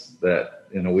statements, that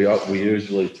we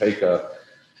usually take a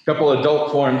couple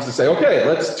adult forums to say, okay,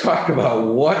 let's talk about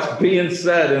what's being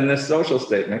said in this social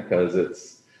statement, because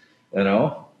it's,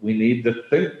 we need to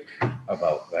think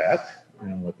about that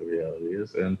and what the reality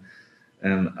is. And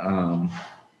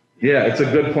it's a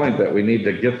good point that we need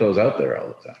to get those out there all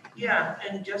the time. Yeah,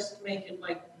 and just make it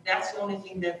like that's the only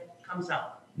thing that comes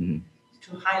out, to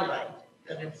highlight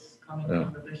that it's coming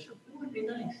from the bishop. It would be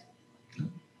nice.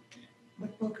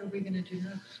 What book are we going to do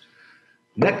next?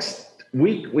 Next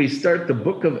week, we start the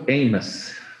book of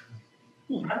Amos.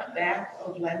 Not back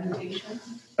of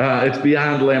Lamentations? It's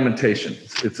beyond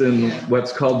Lamentations. It's in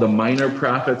what's called the minor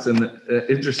prophets. And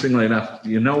interestingly enough,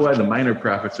 you know why the minor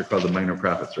prophets are called the minor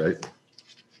prophets, right?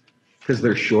 Because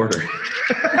they're shorter.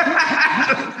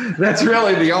 That's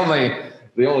really the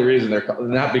only reason they're called,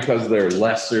 not because they're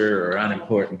lesser or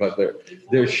unimportant, but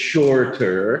they're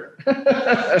shorter.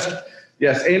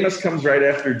 Yes, Amos comes right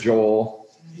after Joel.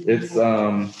 It's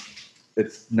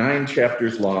 9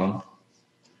 chapters long.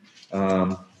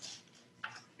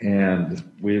 And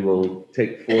we will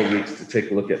take 4 weeks to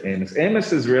take a look at Amos.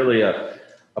 Amos is really a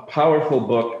powerful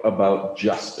book about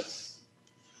justice.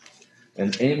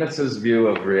 And Amos's view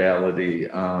of reality,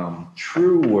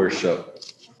 true worship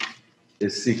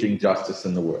is seeking justice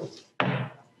in the world.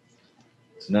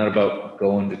 It's not about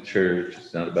going to church.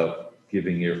 It's not about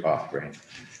giving your offering.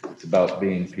 It's about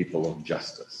being people of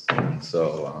justice. And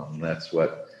so that's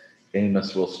what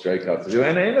Amos will strike out to do.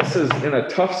 And Amos is in a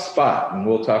tough spot, and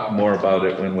we'll talk more about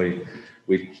it when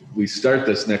we start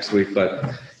this next week.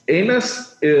 But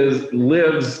Amos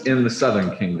lives in the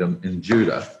southern kingdom in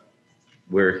Judah,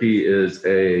 where he is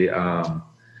a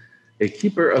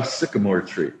keeper of sycamore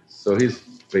trees. So he's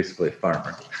basically a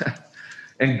farmer.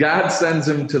 And God sends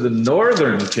him to the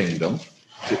northern kingdom,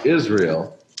 to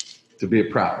Israel, to be a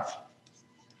prophet.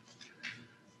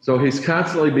 So he's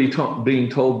constantly being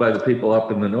told by the people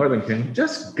up in the northern kingdom,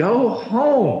 just go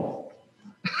home.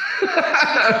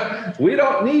 We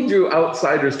don't need you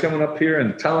outsiders coming up here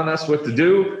and telling us what to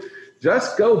do.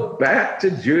 Just go back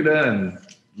to Judah and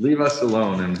leave us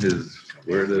alone. And his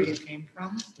word Where is, you came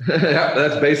from? yeah,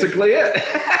 that's basically it.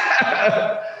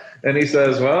 And he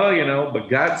says, well, but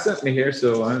God sent me here,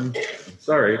 so I'm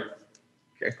sorry,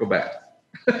 can't go back.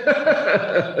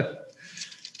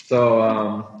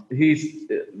 So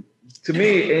to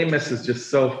me, Amos is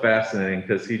just so fascinating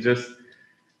because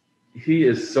he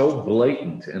is so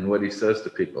blatant in what he says to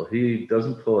people. He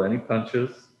doesn't pull any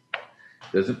punches,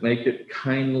 doesn't make it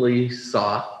kindly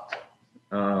soft.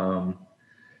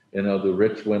 The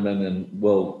rich women, and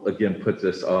we'll again put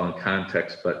this all in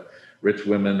context, but rich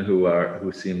women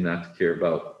who seem not to care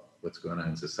about what's going on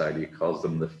in society, he calls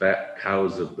them the fat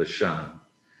cows of Bashan.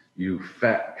 You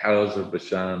fat cows of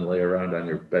Bashan lay around on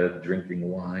your bed drinking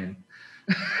wine.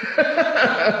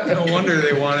 No wonder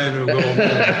they wanted to go home.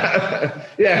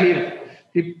 Yeah,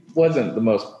 he wasn't the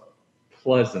most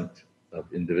pleasant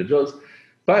of individuals,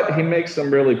 but he makes some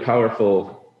really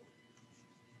powerful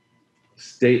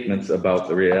statements about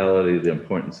the reality, the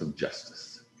importance of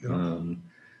justice. Yeah.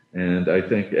 And I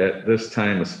think at this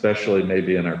time, especially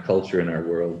maybe in our culture, in our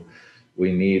world,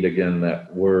 we need, again,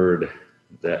 that word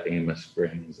that Amos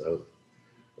brings of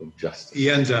justice. He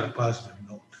ends on a positive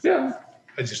note. Yeah.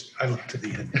 I look to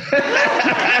the end.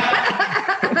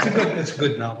 It's a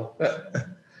good novel.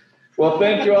 Well,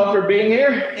 thank you all for being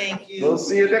here. Thank you. We'll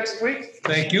see you next week.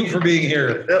 Thank you for being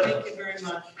here. Yep. Thank you very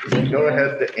much. Go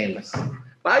ahead to Amos.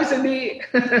 Bye, Cindy.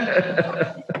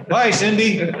 Bye,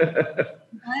 Cindy.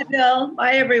 Bye, Bill.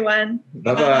 Bye, everyone.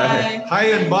 Bye-bye. Hi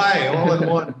and bye, all in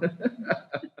one.